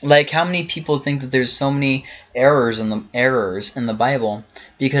 Like, how many people think that there's so many errors in the Bible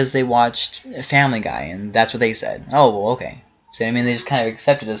because they watched Family Guy and that's what they said? Oh, well, okay. So, I mean, they just kind of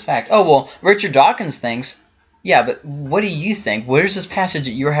accept it as fact. Oh, well, Richard Dawkins thinks. Yeah, but what do you think? Where's this passage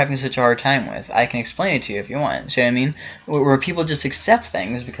that you're having such a hard time with? I can explain it to you if you want. See what I mean? Where people just accept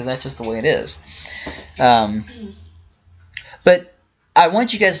things because that's just the way it is. But I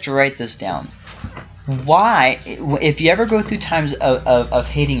want you guys to write this down. Why, if you ever go through times of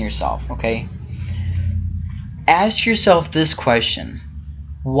hating yourself, okay, ask yourself this question.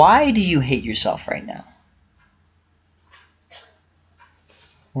 Why do you hate yourself right now?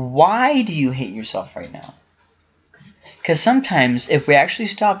 Why do you hate yourself right now? Because sometimes if we actually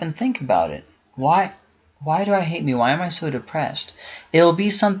stop and think about it, why do I hate me? Why am I so depressed? It'll be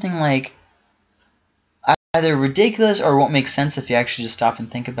something like either ridiculous or won't make sense if you actually just stop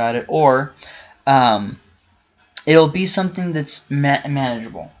and think about it, or it'll be something that's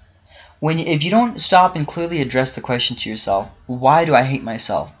manageable. If you don't stop and clearly address the question to yourself, why do I hate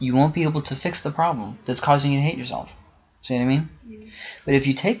myself? You won't be able to fix the problem that's causing you to hate yourself. See what I mean? Mm-hmm. But if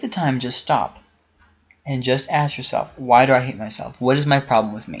you take the time, just stop and just ask yourself, why do I hate myself? What is my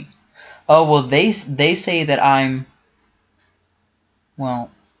problem with me? Oh, well, they say that I'm,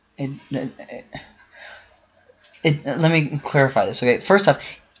 well, let me clarify this, okay? First off,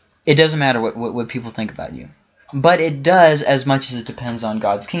 it doesn't matter what people think about you. But it does as much as it depends on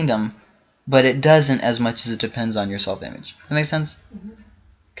God's kingdom, but it doesn't as much as it depends on your self-image. That makes sense? Mm-hmm.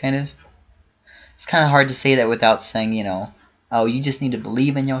 Kind of? It's kind of hard to say that without saying, you know, oh, you just need to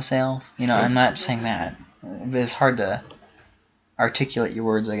believe in yourself. You know, I'm not saying that. But it's hard to articulate your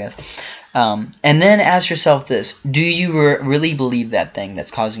words, I guess. And then ask yourself this. Do you really believe that thing that's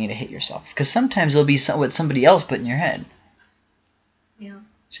causing you to hate yourself? Because sometimes it'll be what somebody else put in your head. Yeah.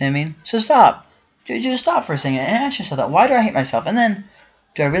 See what I mean? So stop. Just stop for a second and ask yourself that. Why do I hate myself? And then,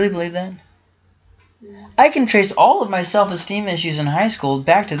 do I really believe that? Yeah. I can trace all of my self-esteem issues in high school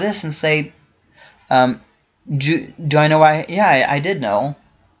back to this and say, do I know why? Yeah, I did know.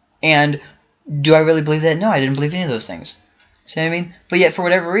 And do I really believe that? No, I didn't believe any of those things. See what I mean? But yet, for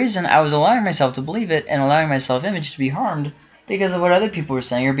whatever reason, I was allowing myself to believe it and allowing my self-image to be harmed because of what other people were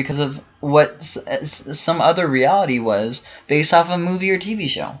saying or because of what some other reality was based off a movie or TV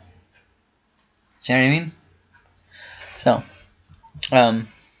show. See what I mean?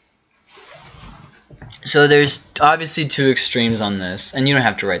 So there's obviously two extremes on this, and you don't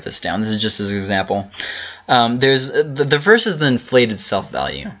have to write this down. This is just as an example. There's the first is the inflated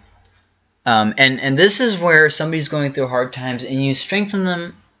self-value, and this is where somebody's going through hard times, and you strengthen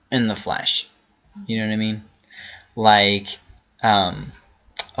them in the flesh. You know what I mean? Like,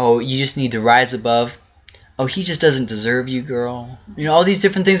 oh, you just need to rise above. Oh, he just doesn't deserve you, girl. You know, all these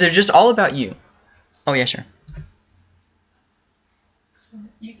different things that are just all about you. Oh, yeah, sure. So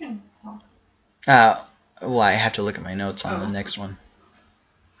you can talk. Well, I have to look at my notes on the next one.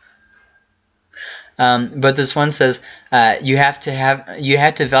 But this one says, you have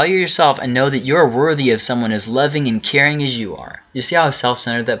to value yourself and know that you're worthy of someone as loving and caring as you are. You see how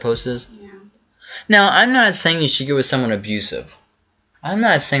self-centered that post is? Yeah. Now, I'm not saying you should get with someone abusive. I'm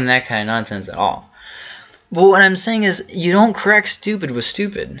not saying that kind of nonsense at all. But what I'm saying is, you don't correct stupid with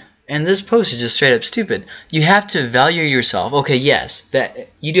stupid. And this post is just straight up stupid. You have to value yourself. Okay, yes, that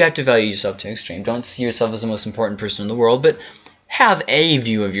you do have to value yourself to an extreme. Don't see yourself as the most important person in the world, but have a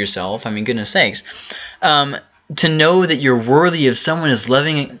view of yourself. I mean, goodness sakes. To know that you're worthy of someone as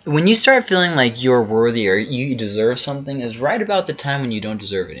loving. When you start feeling like you're worthy or you deserve something is right about the time when you don't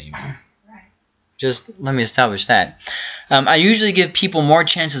deserve it anymore. Right. Just let me establish that. I usually give people more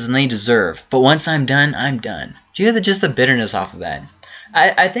chances than they deserve, but once I'm done, I'm done. Do you get just the bitterness off of that?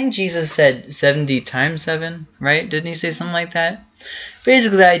 I think Jesus said 70 times 7, right? Didn't he say something like that?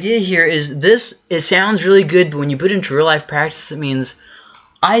 Basically, the idea here is this, it sounds really good, but when you put it into real life practice, it means,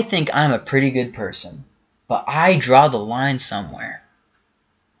 I think I'm a pretty good person, but I draw the line somewhere.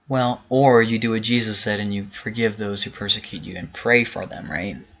 Well, or you do what Jesus said and you forgive those who persecute you and pray for them,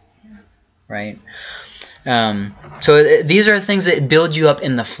 right? Right? So these are things that build you up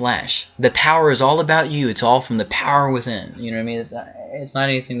in the flesh. The power is all about you. It's all from the power within. You know what I mean? It's not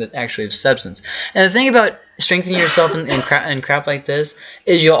anything that actually has substance. And the thing about strengthening yourself in crap like this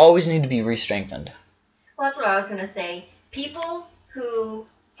is you'll always need to be re-strengthened. Well, that's what I was going to say. People who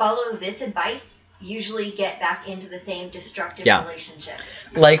follow this advice usually get back into the same destructive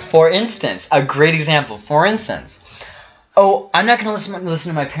relationships. Like, for instance, a great example. For instance, oh, I'm not going to listen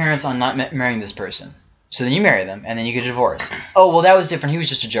to my parents on not marrying this person. So then you marry them, and then you get a divorce. Oh, well, that was different. He was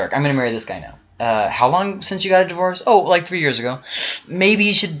just a jerk. I'm going to marry this guy now. How long since you got a divorce? Oh, like 3 years ago. Maybe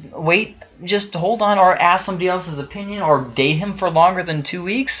you should wait, just hold on, or ask somebody else's opinion, or date him for longer than 2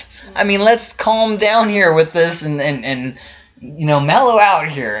 weeks. I mean, let's calm down here with this and mellow out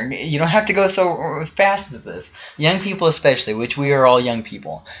here. You don't have to go so fast with this. Young people especially, which we are all young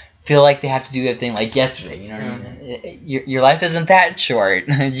people, feel like they have to do everything like yesterday. You know what I mean? Your life isn't that short.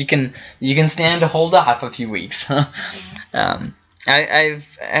 you can stand to hold off a few weeks.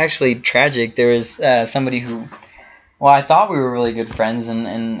 I've actually tragic. There was somebody who, well, I thought we were really good friends,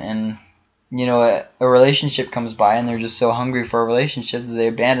 and a relationship comes by, and they're just so hungry for a relationship that they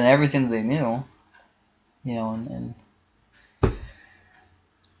abandon everything that they knew. And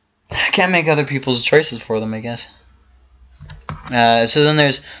can't make other people's choices for them, I guess. So then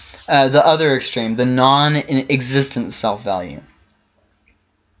there's the other extreme, the non-existent self-value.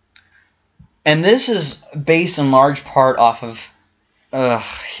 And this is based in large part off of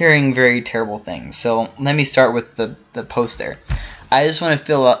hearing very terrible things. So let me start with the post there. I just want to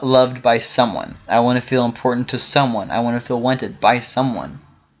feel loved by someone. I want to feel important to someone. I want to feel wanted by someone.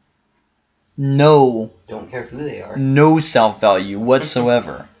 No. Don't care who they are. No self-value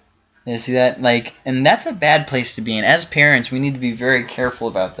whatsoever. You see that? And that's a bad place to be in. As parents, we need to be very careful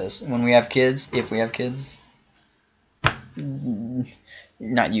about this. When we have kids, if we have kids,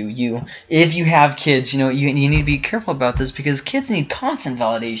 not you. If you have kids, you need to be careful about this, because kids need constant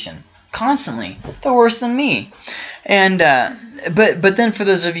validation. Constantly. They're worse than me. And but then for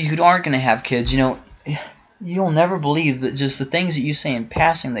those of you who aren't going to have kids, you'll never believe that just the things that you say in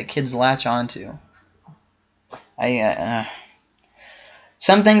passing that kids latch onto.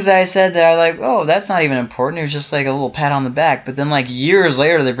 Some things that I said that I like, oh, that's not even important. It was just like a little pat on the back. But then years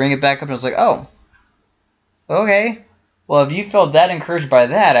later, they bring it back up and it's like, oh, okay. Well, if you felt that encouraged by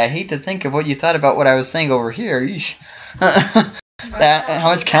that, I hate to think of what you thought about what I was saying over here. How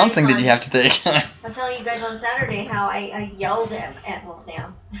much counseling did you have to take? I'll tell you guys on Saturday how I yelled at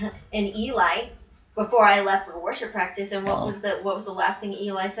Sam and Eli before I left for worship practice. And what was the last thing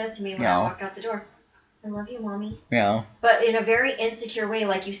Eli says to me when I walked out the door? I love you, Mommy. Yeah. But in a very insecure way,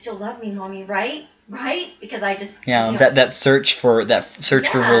 you still love me, Mommy, right? Right? Because I just that search for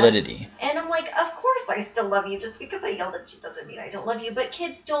validity. And I'm like, of course I still love you. Just because I yelled at you doesn't mean I don't love you. But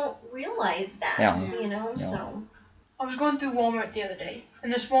kids don't realize that. Yeah. So. I was going through Walmart the other day,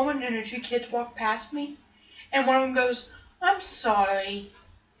 and this woman and her 2 kids walked past me, and one of them goes, "I'm sorry,"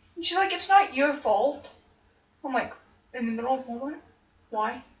 and she's like, "It's not your fault." I'm like, in the middle of Walmart?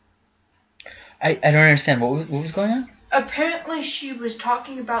 Why? I don't understand. What was going on? Apparently she was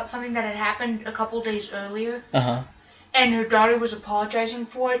talking about something that had happened a couple days earlier. Uh-huh. And her daughter was apologizing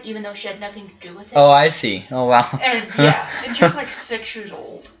for it, even though she had nothing to do with it. Oh, I see. Oh, wow. And, and she was 6 years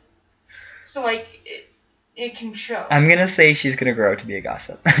old. So, it can show. I'm going to say she's going to grow to be a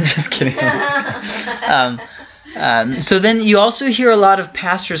gossip. Just kidding. So then you also hear a lot of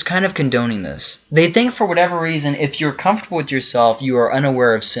pastors kind of condoning this. They think for whatever reason, if you're comfortable with yourself, you are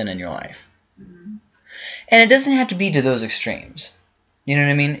unaware of sin in your life. And it doesn't have to be to those extremes. You know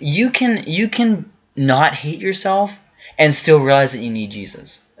what I mean? You can not hate yourself and still realize that you need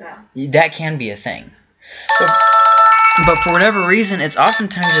Jesus. Yeah. That can be a thing. But for whatever reason, it's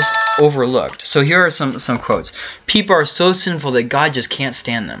oftentimes just overlooked. So here are some quotes. People are so sinful that God just can't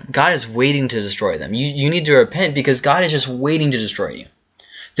stand them. God is waiting to destroy them. You need to repent because God is just waiting to destroy you.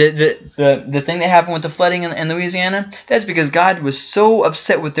 The thing that happened with the flooding in Louisiana, that's because God was so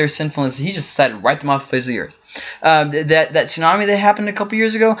upset with their sinfulness that he just decided to wipe them off the face of the earth. That tsunami that happened a couple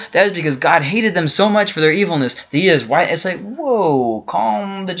years ago, that was because God hated them so much for their evilness that he just it's like, whoa,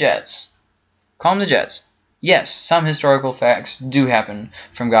 calm the jets. Calm the jets. Yes, some historical facts do happen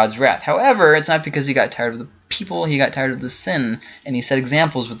from God's wrath. However, it's not because he got tired of the people, he got tired of the sin, and he set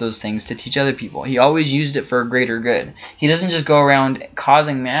examples with those things to teach other people. He always used it for a greater good. He doesn't just go around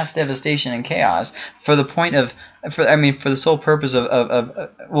causing mass devastation and chaos for the point of, for the sole purpose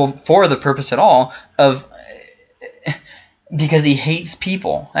for the purpose at all of, because he hates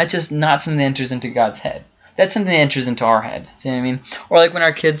people. That's just not something that enters into God's head. That's something that enters into our head. Do you know what I mean? Or like when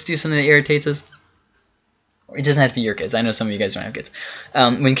our kids do something that irritates us. It doesn't have to be your kids. I know some of you guys don't have kids.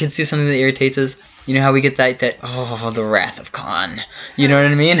 When kids do something that irritates us, you know how we get that the wrath of Khan. You know what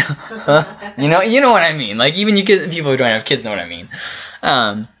I mean? You know what I mean. Even you people who don't have kids know what I mean.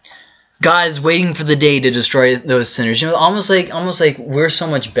 God is waiting for the day to destroy those sinners. Almost like we're so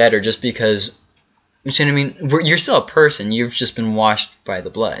much better just because. You see what I mean? You're still a person. You've just been washed by the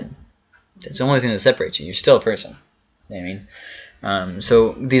blood. That's the only thing that separates you. You're still a person. You know what I mean?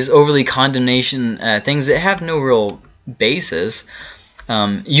 So these overly condemnation things that have no real basis,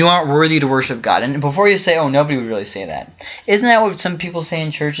 You aren't worthy to worship God. And before you say, oh, nobody would really say that. Isn't that what some people say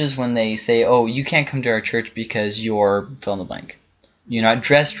in churches when they say, oh, you can't come to our church because you're fill in the blank. You're not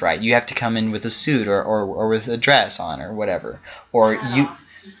dressed right. You have to come in with a suit or with a dress on or whatever. Or you...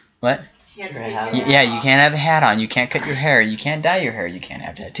 What? Yeah, you can't have a hat on. You can't cut your hair. You can't dye your hair. You can't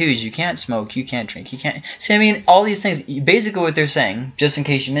have tattoos. You can't smoke. You can't drink. You can't... See, I mean, all these things, basically what they're saying, just in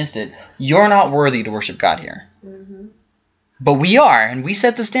case you missed it, you're not worthy to worship God here. Mm-hmm. But we are, and we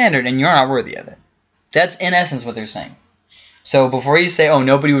set the standard, and you're not worthy of it. That's, in essence, what they're saying. So before you say, oh,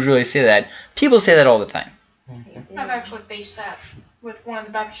 nobody would really say that, people say that all the time. I've actually faced that with one of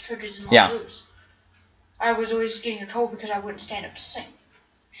the Baptist churches in Los Yeah. Angeles. I was always getting in trouble because I wouldn't stand up to sing.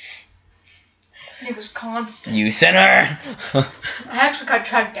 And it was constant. You sinner! I actually got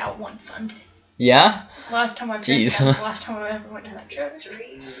dragged out one Sunday. Yeah? Last time I Jeez. that was the last time I ever went to that church.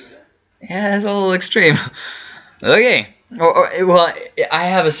 Yeah, that's a little extreme. Okay. Well, I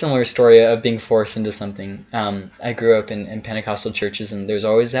have a similar story of being forced into something. I grew up in Pentecostal churches, and there's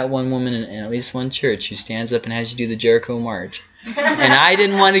always that one woman in at least one church who stands up and has you do the Jericho March. And I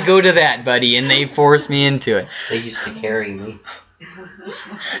didn't want to go to that, buddy, and they forced me into it. They used to carry me.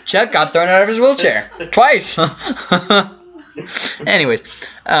 Chuck got thrown out of his wheelchair twice. Anyways,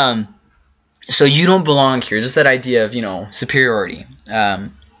 so you don't belong here. Just that idea of, superiority.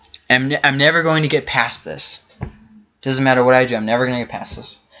 I'm never going to get past this. Doesn't matter what I do, I'm never going to get past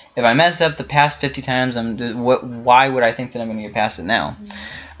this. If I messed up the past 50 times, why would I think that I'm going to get past it now?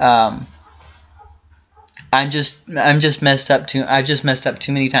 I've just messed up too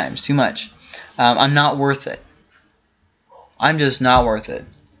many times, too much. I'm not worth it. I'm just not worth it.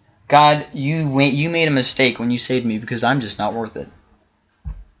 God, you made a mistake when you saved me because I'm just not worth it.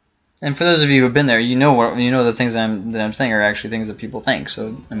 And for those of you who have been there, you know the things that I'm saying are actually things that people think.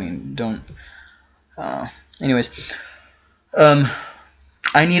 So I mean, don't. Anyways,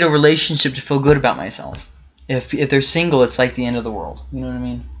 I need a relationship to feel good about myself. If they're single, it's like the end of the world. You know what I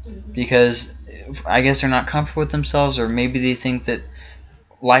mean? Because I guess they're not comfortable with themselves, or maybe they think that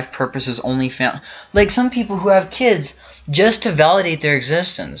life purpose is only found. Like some people who have kids just to validate their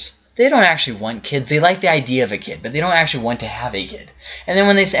existence. They don't actually want kids. They like the idea of a kid, but they don't actually want to have a kid. And then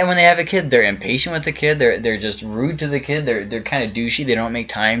when they have a kid, they're impatient with the kid. They're just rude to the kid. They're kind of douchey. They don't make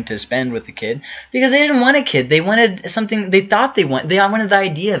time to spend with the kid because they didn't want a kid. They wanted something. They thought they wanted the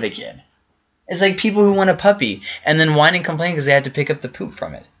idea of a kid. It's like people who want a puppy and then whine and complain because they had to pick up the poop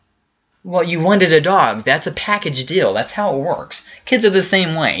from it. Well, you wanted a dog. That's a package deal. That's how it works. Kids are the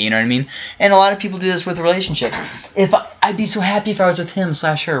same way, you know what I mean? And a lot of people do this with relationships. I'd be so happy if I was with him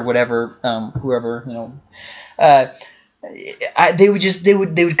 / her, whatever, whoever,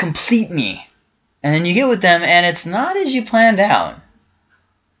 they would complete me. And then you get with them, and it's not as you planned out.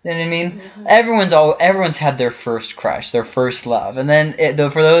 You know what I mean? Mm-hmm. Everyone's had their first crush, their first love, and then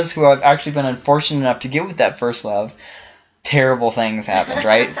for those who have actually been unfortunate enough to get with that first love, terrible things happened,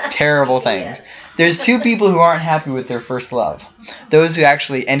 right? Terrible things. Yeah. There's two people who aren't happy with their first love. Those who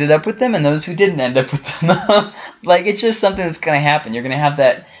actually ended up with them and those who didn't end up with them. Like, it's just something that's going to happen. You're going to have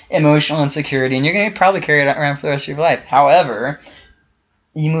that emotional insecurity, and you're going to probably carry it around for the rest of your life. However,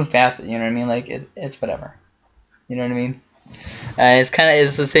 you move past it, you know what I mean? Like, it's whatever. You know what I mean?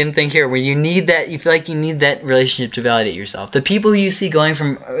 It's the same thing here, where you feel like you need that relationship to validate yourself. The people you see going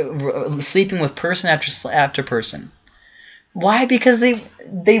from sleeping with person after person. Why? Because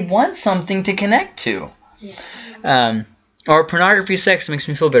they want something to connect to. Yeah. Or pornography, sex makes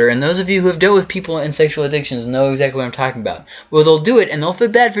me feel better. And those of you who have dealt with people in sexual addictions know exactly what I'm talking about. Well, they'll do it and they'll feel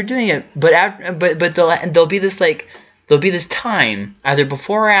bad for doing it, but there'll be this time either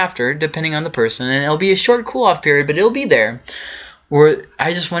before or after, depending on the person, and it'll be a short cool-off period, but it'll be there, where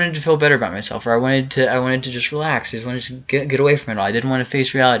I just wanted to feel better about myself, or I wanted to just relax. I just wanted to get away from it all. I didn't want to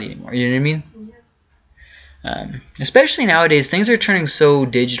face reality anymore. You know what I mean? Especially nowadays, things are turning so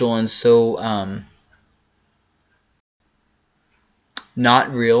digital and so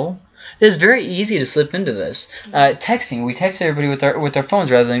not real. It's very easy to slip into this. Texting, we text everybody with our phones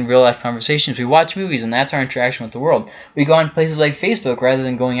rather than real life conversations. We watch movies, and that's our interaction with the world. We go on places like Facebook rather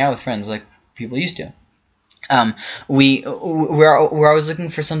than going out with friends like people used to. We're always looking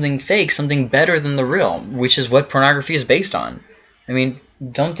for something fake, something better than the real, which is what pornography is based on. I mean,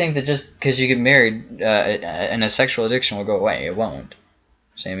 don't think that just because you get married and a sexual addiction will go away. It won't.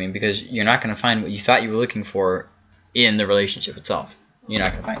 So, I mean, because you're not going to find what you thought you were looking for in the relationship itself. You're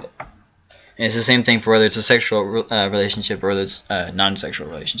not going to find it. And it's the same thing for whether it's a sexual relationship or whether it's a non-sexual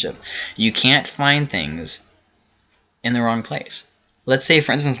relationship. You can't find things in the wrong place. Let's say,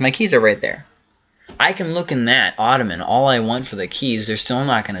 for instance, my keys are right there. I can look in that ottoman all I want for the keys. They're still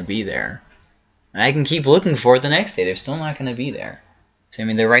not going to be there. I can keep looking for it the next day. They're still not going to be there. So I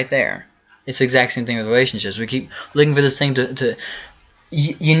mean, they're right there. It's the exact same thing with relationships. We keep looking for this thing to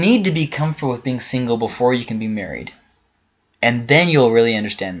you need to be comfortable with being single before you can be married. And then you'll really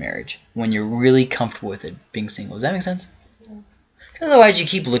understand marriage, when you're really comfortable with it, being single. Does that make sense? Because otherwise you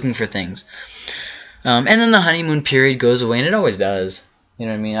keep looking for things. And then the honeymoon period goes away, and it always does. You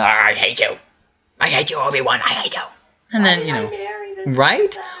know what I mean? I hate you. I hate you, Obi-Wan. I hate you. And then, you know.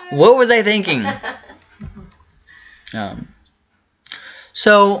 Right? What was I thinking?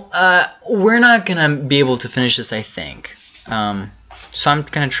 So we're not going to be able to finish this, I think. So I'm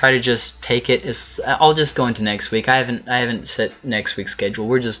going to try to just take it. I'll just go into next week. I haven't set next week's schedule.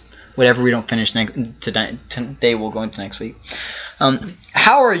 We're just, whatever we don't finish today, we'll go into next week.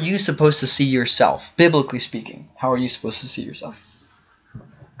 How are you supposed to see yourself, biblically speaking? How are you supposed to see yourself?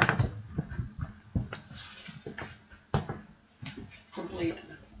 Complete.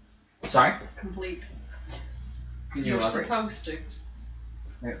 Sorry? Complete. Can you You're elaborate? supposed to.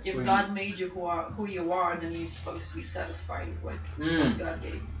 If God made you who you are, then you're supposed to be satisfied with what God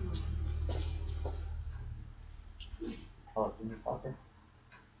gave. Jalapeno.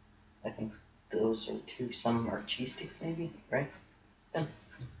 I think those are two. Some are cheese sticks, maybe, right? Yeah.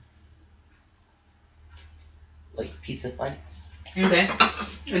 Like pizza bites. Okay.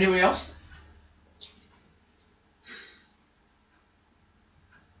 Anybody else?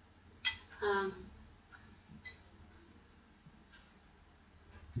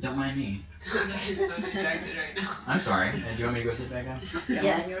 Don't mind me. I'm just so distracted right now. I'm sorry. Do you want me to go sit back down?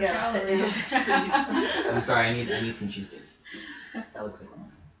 Yes, go sit down. I'm sorry. I need some cheese sticks. That looks like one.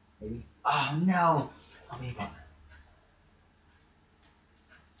 Maybe. Oh no! I'll be bummer.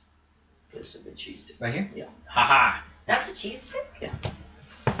 Those are the cheese sticks. Right here? Yeah. Haha. That's a cheese stick? Yeah.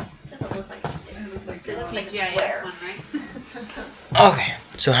 Doesn't look like a stick. It looks like a Yeah, square. one, right? Okay.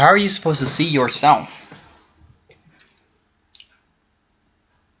 So how are you supposed to see yourself?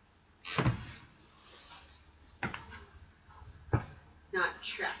 Not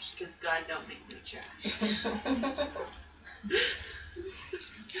trash, because God don't make no trash.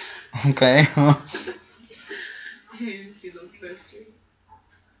 Okay. You see those posters?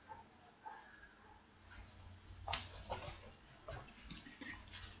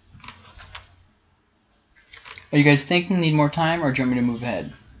 Are you guys thinking need more time, or do you want me to move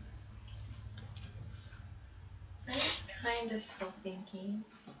ahead? I'm kind of still thinking.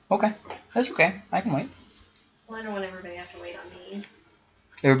 Okay. That's okay. I can wait. Well, I don't want everybody to have to wait on me.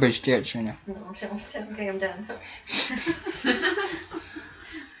 Everybody's scared right now. No, it's okay, I'm done.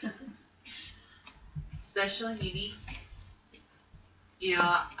 Special, unique. You know,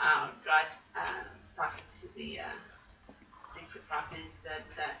 God was talking to the prophet and said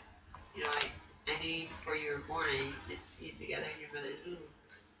that, you know, I knew you before you were born. I knit you together in your mother's womb.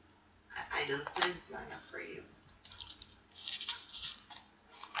 I know the plans I have for you.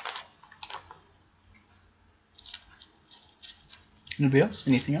 Anybody else?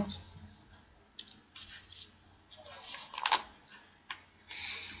 Anything else?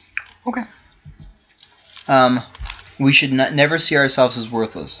 Okay. We should never see ourselves as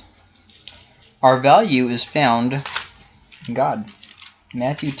worthless. Our value is found in God.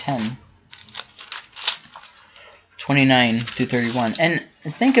 Matthew 10, 29 through 31. And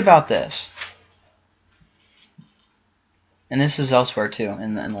think about this. And this is elsewhere too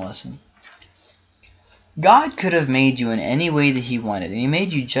in the lesson. God could have made you in any way that He wanted, and He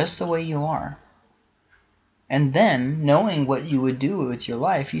made you just the way you are. And then, knowing what you would do with your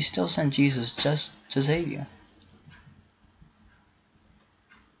life, He still sent Jesus just to save you.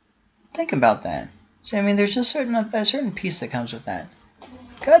 Think about that. See, I mean, there's just a certain peace that comes with that.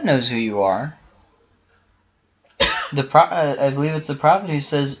 God knows who you are. I believe it's the prophet who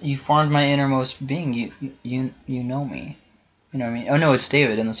says, "You formed my innermost being. You know me." You know what I mean? Oh no, it's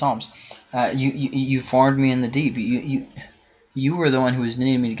David in the Psalms. You formed me in the deep. You were the one who was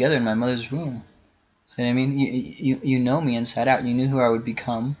knitting me together in my mother's womb. So I mean, you know me inside out. You knew who I would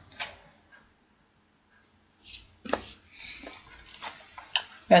become.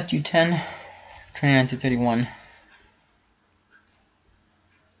 Matthew 10, 29 through 31.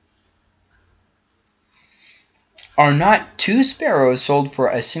 Are not 2 sparrows sold for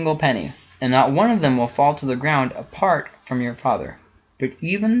a single penny, and not one of them will fall to the ground apart from your Father? But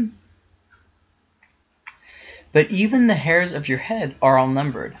even the hairs of your head are all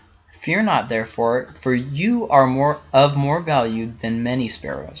numbered. Fear not, therefore, for you are more value than many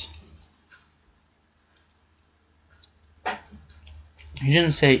sparrows. He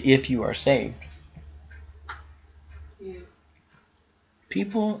didn't say if you are saved. Yeah.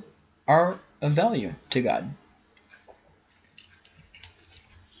 People are of value to God.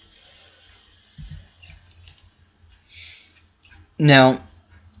 Now,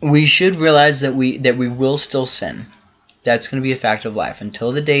 we should realize that we will still sin. That's going to be a fact of life.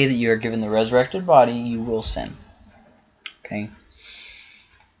 Until the day that you are given the resurrected body, you will sin. Okay?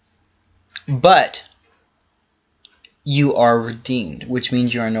 But you are redeemed, which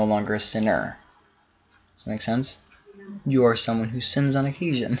means you are no longer a sinner. Does that make sense? You are someone who sins on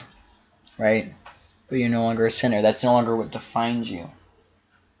occasion, right? But you're no longer a sinner. That's no longer what defines you.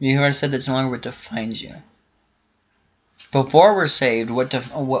 You heard I said that's no longer what defines you. Before we're saved,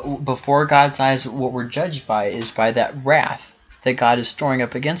 before God's eyes, what we're judged by is by that wrath that God is storing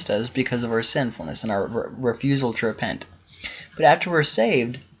up against us because of our sinfulness and our refusal to repent. But after we're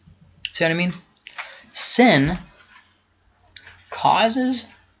saved, see what I mean? Sin causes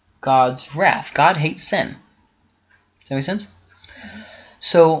God's wrath. God hates sin. Does that make sense?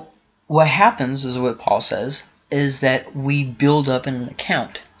 So what happens is what Paul says is that we build up an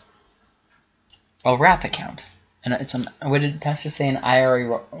account, a wrath account. And it's what did Pastor say? An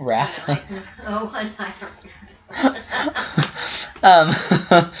IRA wrath? An IRA.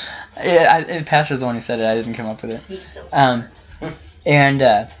 Pastor's the one who said it. I didn't come up with it. He's so smart. And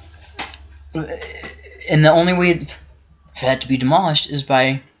the only way for that to be demolished is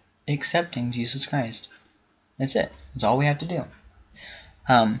by accepting Jesus Christ. That's it. That's all we have to do.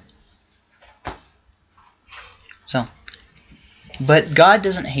 But God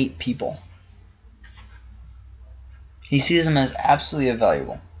doesn't hate people. He sees them as absolutely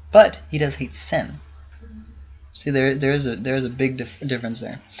invaluable, but He does hate sin. See, there is a big difference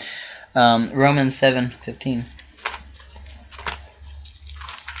there. Romans 7:15,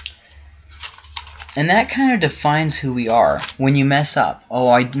 and that kind of defines who we are. When you mess up, oh,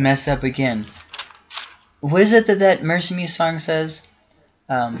 I mess up again. What is it that Mercy Me song says?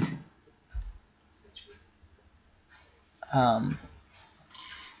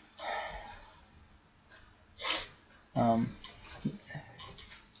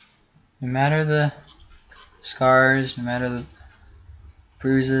 No matter the scars, no matter the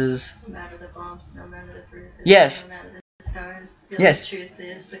bruises, No matter the bumps, no matter the bruises, yes, no matter the scars, still yes, the truth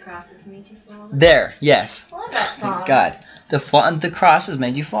is the cross has made you flawless. There, yes. I love that song. God, the cross has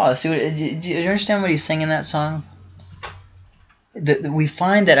made you flawless. Do you understand what he's singing in that song? We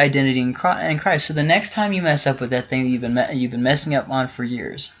find that identity in Christ. So the next time you mess up with that thing that you've been messing up on for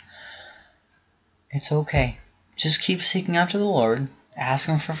years, it's okay. Just keep seeking after the Lord, ask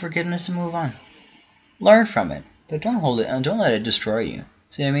Him for forgiveness, and move on. Learn from it, but don't hold it and don't let it destroy you.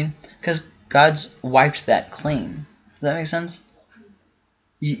 See what I mean? Because God's wiped that clean. Does that make sense?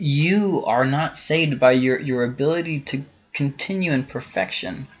 You are not saved by your ability to continue in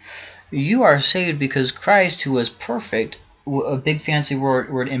perfection. You are saved because Christ, who was perfect, a big fancy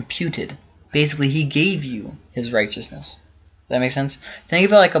word imputed. Basically, He gave you His righteousness. Does that make sense? Think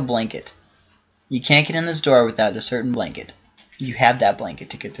of it like a blanket. You can't get in this door without a certain blanket. You have that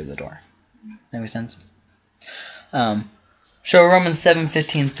blanket to get through the door. Does that make sense? So Romans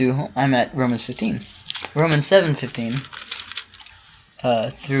 7:15 through, I'm at Romans 15. Romans 7:15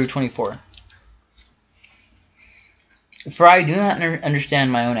 through 24. For I do not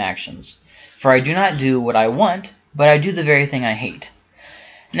understand my own actions. For I do not do what I want, but I do the very thing I hate.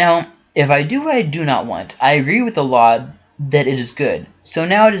 Now, if I do what I do not want, I agree with the law that it is good. So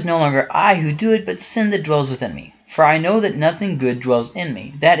now it is no longer I who do it, but sin that dwells within me. For I know that nothing good dwells in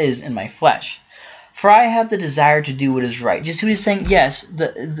me, that is, in my flesh. For I have the desire to do what is right. Just what he's saying, yes,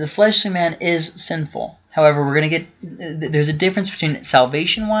 the fleshly man is sinful. However, we're going to get, there's a difference between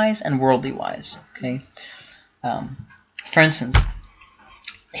salvation-wise and worldly-wise. Okay. For instance,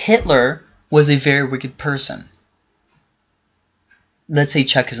 Hitler was a very wicked person. Let's say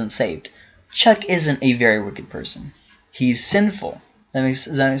Chuck isn't saved. Chuck isn't a very wicked person. He's sinful. Does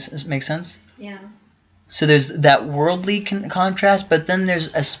that make sense? Yeah. So there's that worldly contrast, but then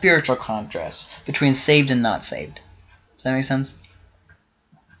there's a spiritual contrast between saved and not saved. Does that make sense?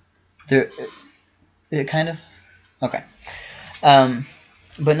 Kind of? Okay.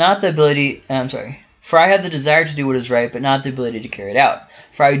 But not the ability... I'm sorry. For I have the desire to do what is right, but not the ability to carry it out.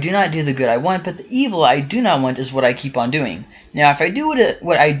 For I do not do the good I want, but the evil I do not want is what I keep on doing. Now if I do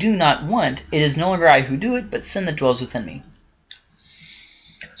what I do not want, it is no longer I who do it, but sin that dwells within me.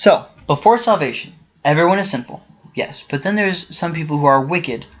 So, before salvation, everyone is sinful, yes. But then there's some people who are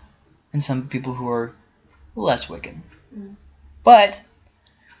wicked, and some people who are less wicked. But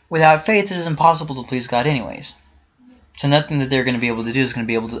without faith, it is impossible to please God anyways. So nothing that they're going to be able to do is going to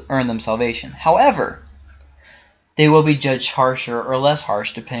be able to earn them salvation. However, they will be judged harsher or less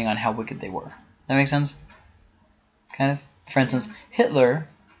harsh depending on how wicked they were. That makes sense? Kind of? For instance, Hitler,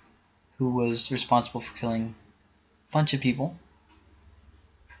 who was responsible for killing a bunch of people,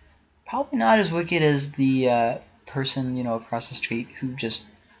 probably not as wicked as the person, you know, across the street who just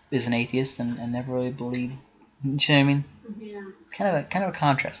is an atheist and never really believed. You see what I mean? Yeah. Kind of a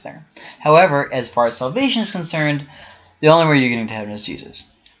contrast there. However, as far as salvation is concerned, the only way you're getting to heaven is Jesus.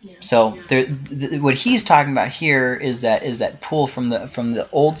 Yeah. So what he's talking about here is that pull from the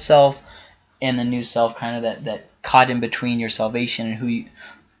old self and the new self, kind of that caught in between your salvation and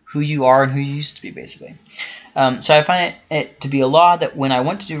who you are and who you used to be, basically. So I find it to be a law that when I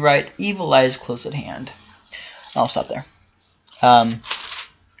want to do right, evil lies close at hand. I'll stop there.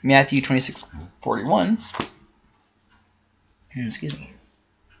 Matthew 26:41. Excuse me.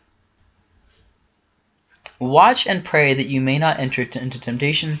 Watch and pray that you may not enter into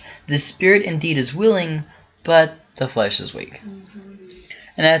temptation. The spirit indeed is willing, but the flesh is weak.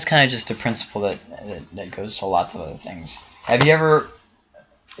 And that's kind of just a principle that goes to lots of other things. Have you ever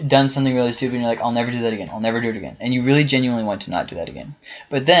done something really stupid and you're like, I'll never do that again, I'll never do it again, and you really genuinely want to not do that again,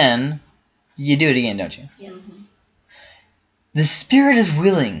 but then you do it again, don't you? Yes. The spirit is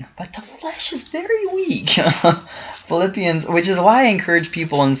willing, but the flesh is very weak. Philippians, which is why I encourage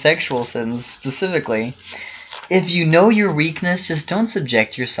people in sexual sins specifically, if you know your weakness, just don't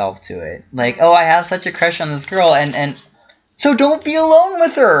subject yourself to it. Like, oh, I have such a crush on this girl, and so don't be alone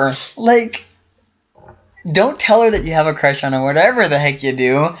with her. Like, don't tell her that you have a crush on her, whatever the heck you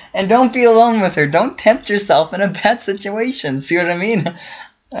do, and don't be alone with her. Don't tempt yourself in a bad situation. See what I mean?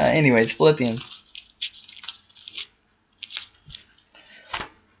 Anyways, Philippians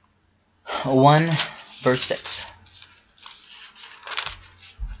 1, verse 6.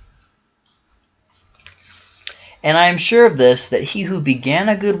 And I am sure of this, that he who began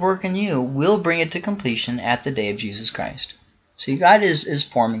a good work in you will bring it to completion at the day of Jesus Christ. See, God is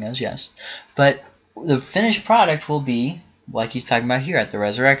forming us, yes. But the finished product will be, like he's talking about here, at the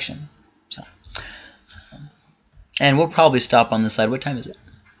resurrection. So, and we'll probably stop on this side. What time is it?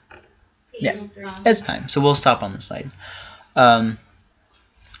 Yeah, it's time. So we'll stop on this side.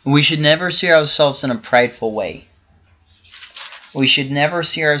 We should never see ourselves in a prideful way. We should never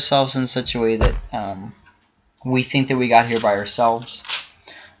see ourselves in such a way that we think that we got here by ourselves,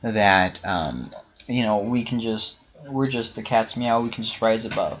 that you know, we're just the cat's meow, we can just rise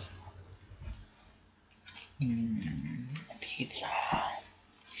above. Pizza.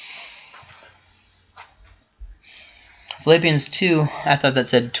 Philippians 2, I thought that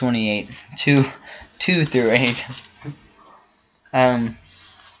said 28. 2 through 8.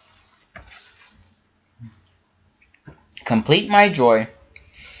 Complete my joy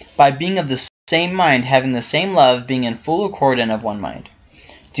by being of the same mind, having the same love, being in full accord and of one mind.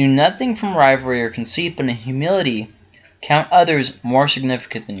 Do nothing from rivalry or conceit, but in humility count others more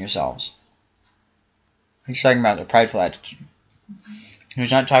significant than yourselves. He's talking about the prideful attitude.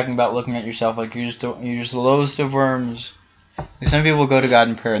 He's not talking about looking at yourself like you're just the lowest of worms. Like some people go to God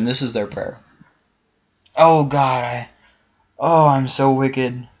in prayer, and this is their prayer. Oh God, I'm so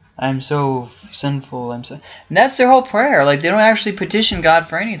wicked. I'm so sinful. And that's their whole prayer. Like, they don't actually petition God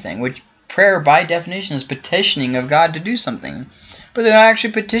for anything, which prayer by definition is petitioning of God to do something. But they're not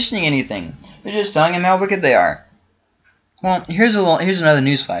actually petitioning anything. They're just telling him how wicked they are. Well, here's another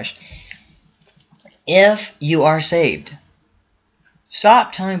newsflash. If you are saved,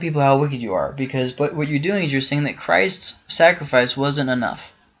 stop telling people how wicked you are, because what you're doing is you're saying that Christ's sacrifice wasn't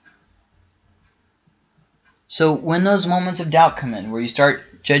enough. So when those moments of doubt come in, where you start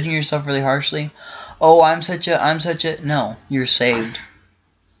judging yourself really harshly, oh, I'm such a, no, you're saved.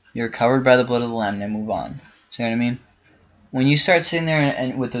 You're covered by the blood of the Lamb, and move on. See what I mean? When you start sitting there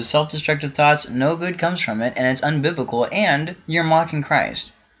and with those self-destructive thoughts, no good comes from it, and it's unbiblical, and you're mocking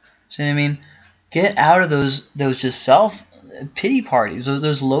Christ. See what I mean? Get out of those just self-pity parties,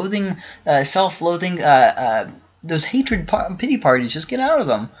 those loathing, self-loathing, those hatred pity parties. Just get out of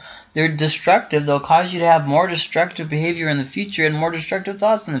them. They're destructive. They'll cause you to have more destructive behavior in the future and more destructive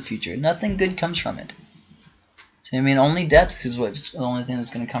thoughts in the future. Nothing good comes from it. See, I mean, only death is the only thing that's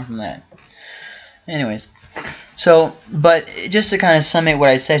going to come from that. Anyways, so, but just to kind of summate what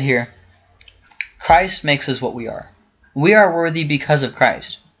I said here, Christ makes us what we are. We are worthy because of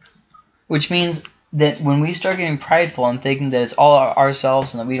Christ. Which means that when we start getting prideful and thinking that it's all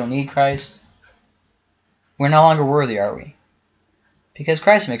ourselves and that we don't need Christ, we're no longer worthy, are we? Because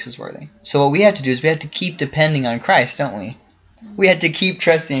Christ makes us worthy. So what we have to do is we have to keep depending on Christ, don't we? We have to keep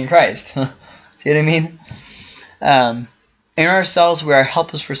trusting in Christ. See what I mean? In ourselves, we are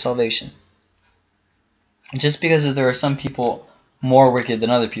helpless for salvation. Just because there are some people more wicked than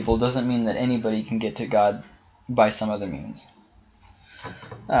other people doesn't mean that anybody can get to God by some other means.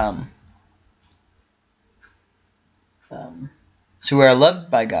 So we are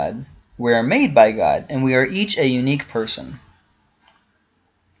loved by God, we are made by God, and we are each a unique person.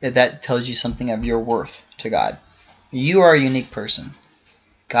 That tells you something of your worth to God. You are a unique person.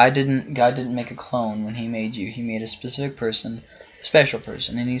 God didn't make a clone when he made you. He made a specific person, a special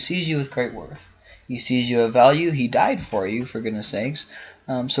person, and he sees you with great worth. He sees you of value. He died for you, for goodness sakes.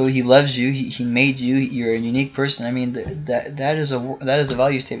 So he loves you. He made you. You're a unique person. I mean, that is a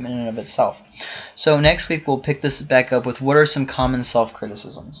value statement in and of itself. So next week we'll pick this back up with what are some common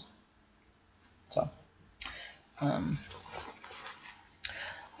self-criticisms. So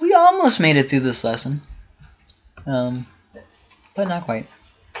we almost made it through this lesson, but not quite.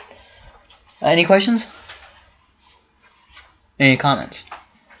 Any questions? Any comments?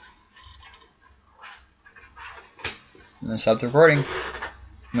 I'm gonna stop the recording.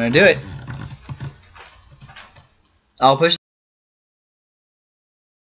 I'm gonna do it. I'll push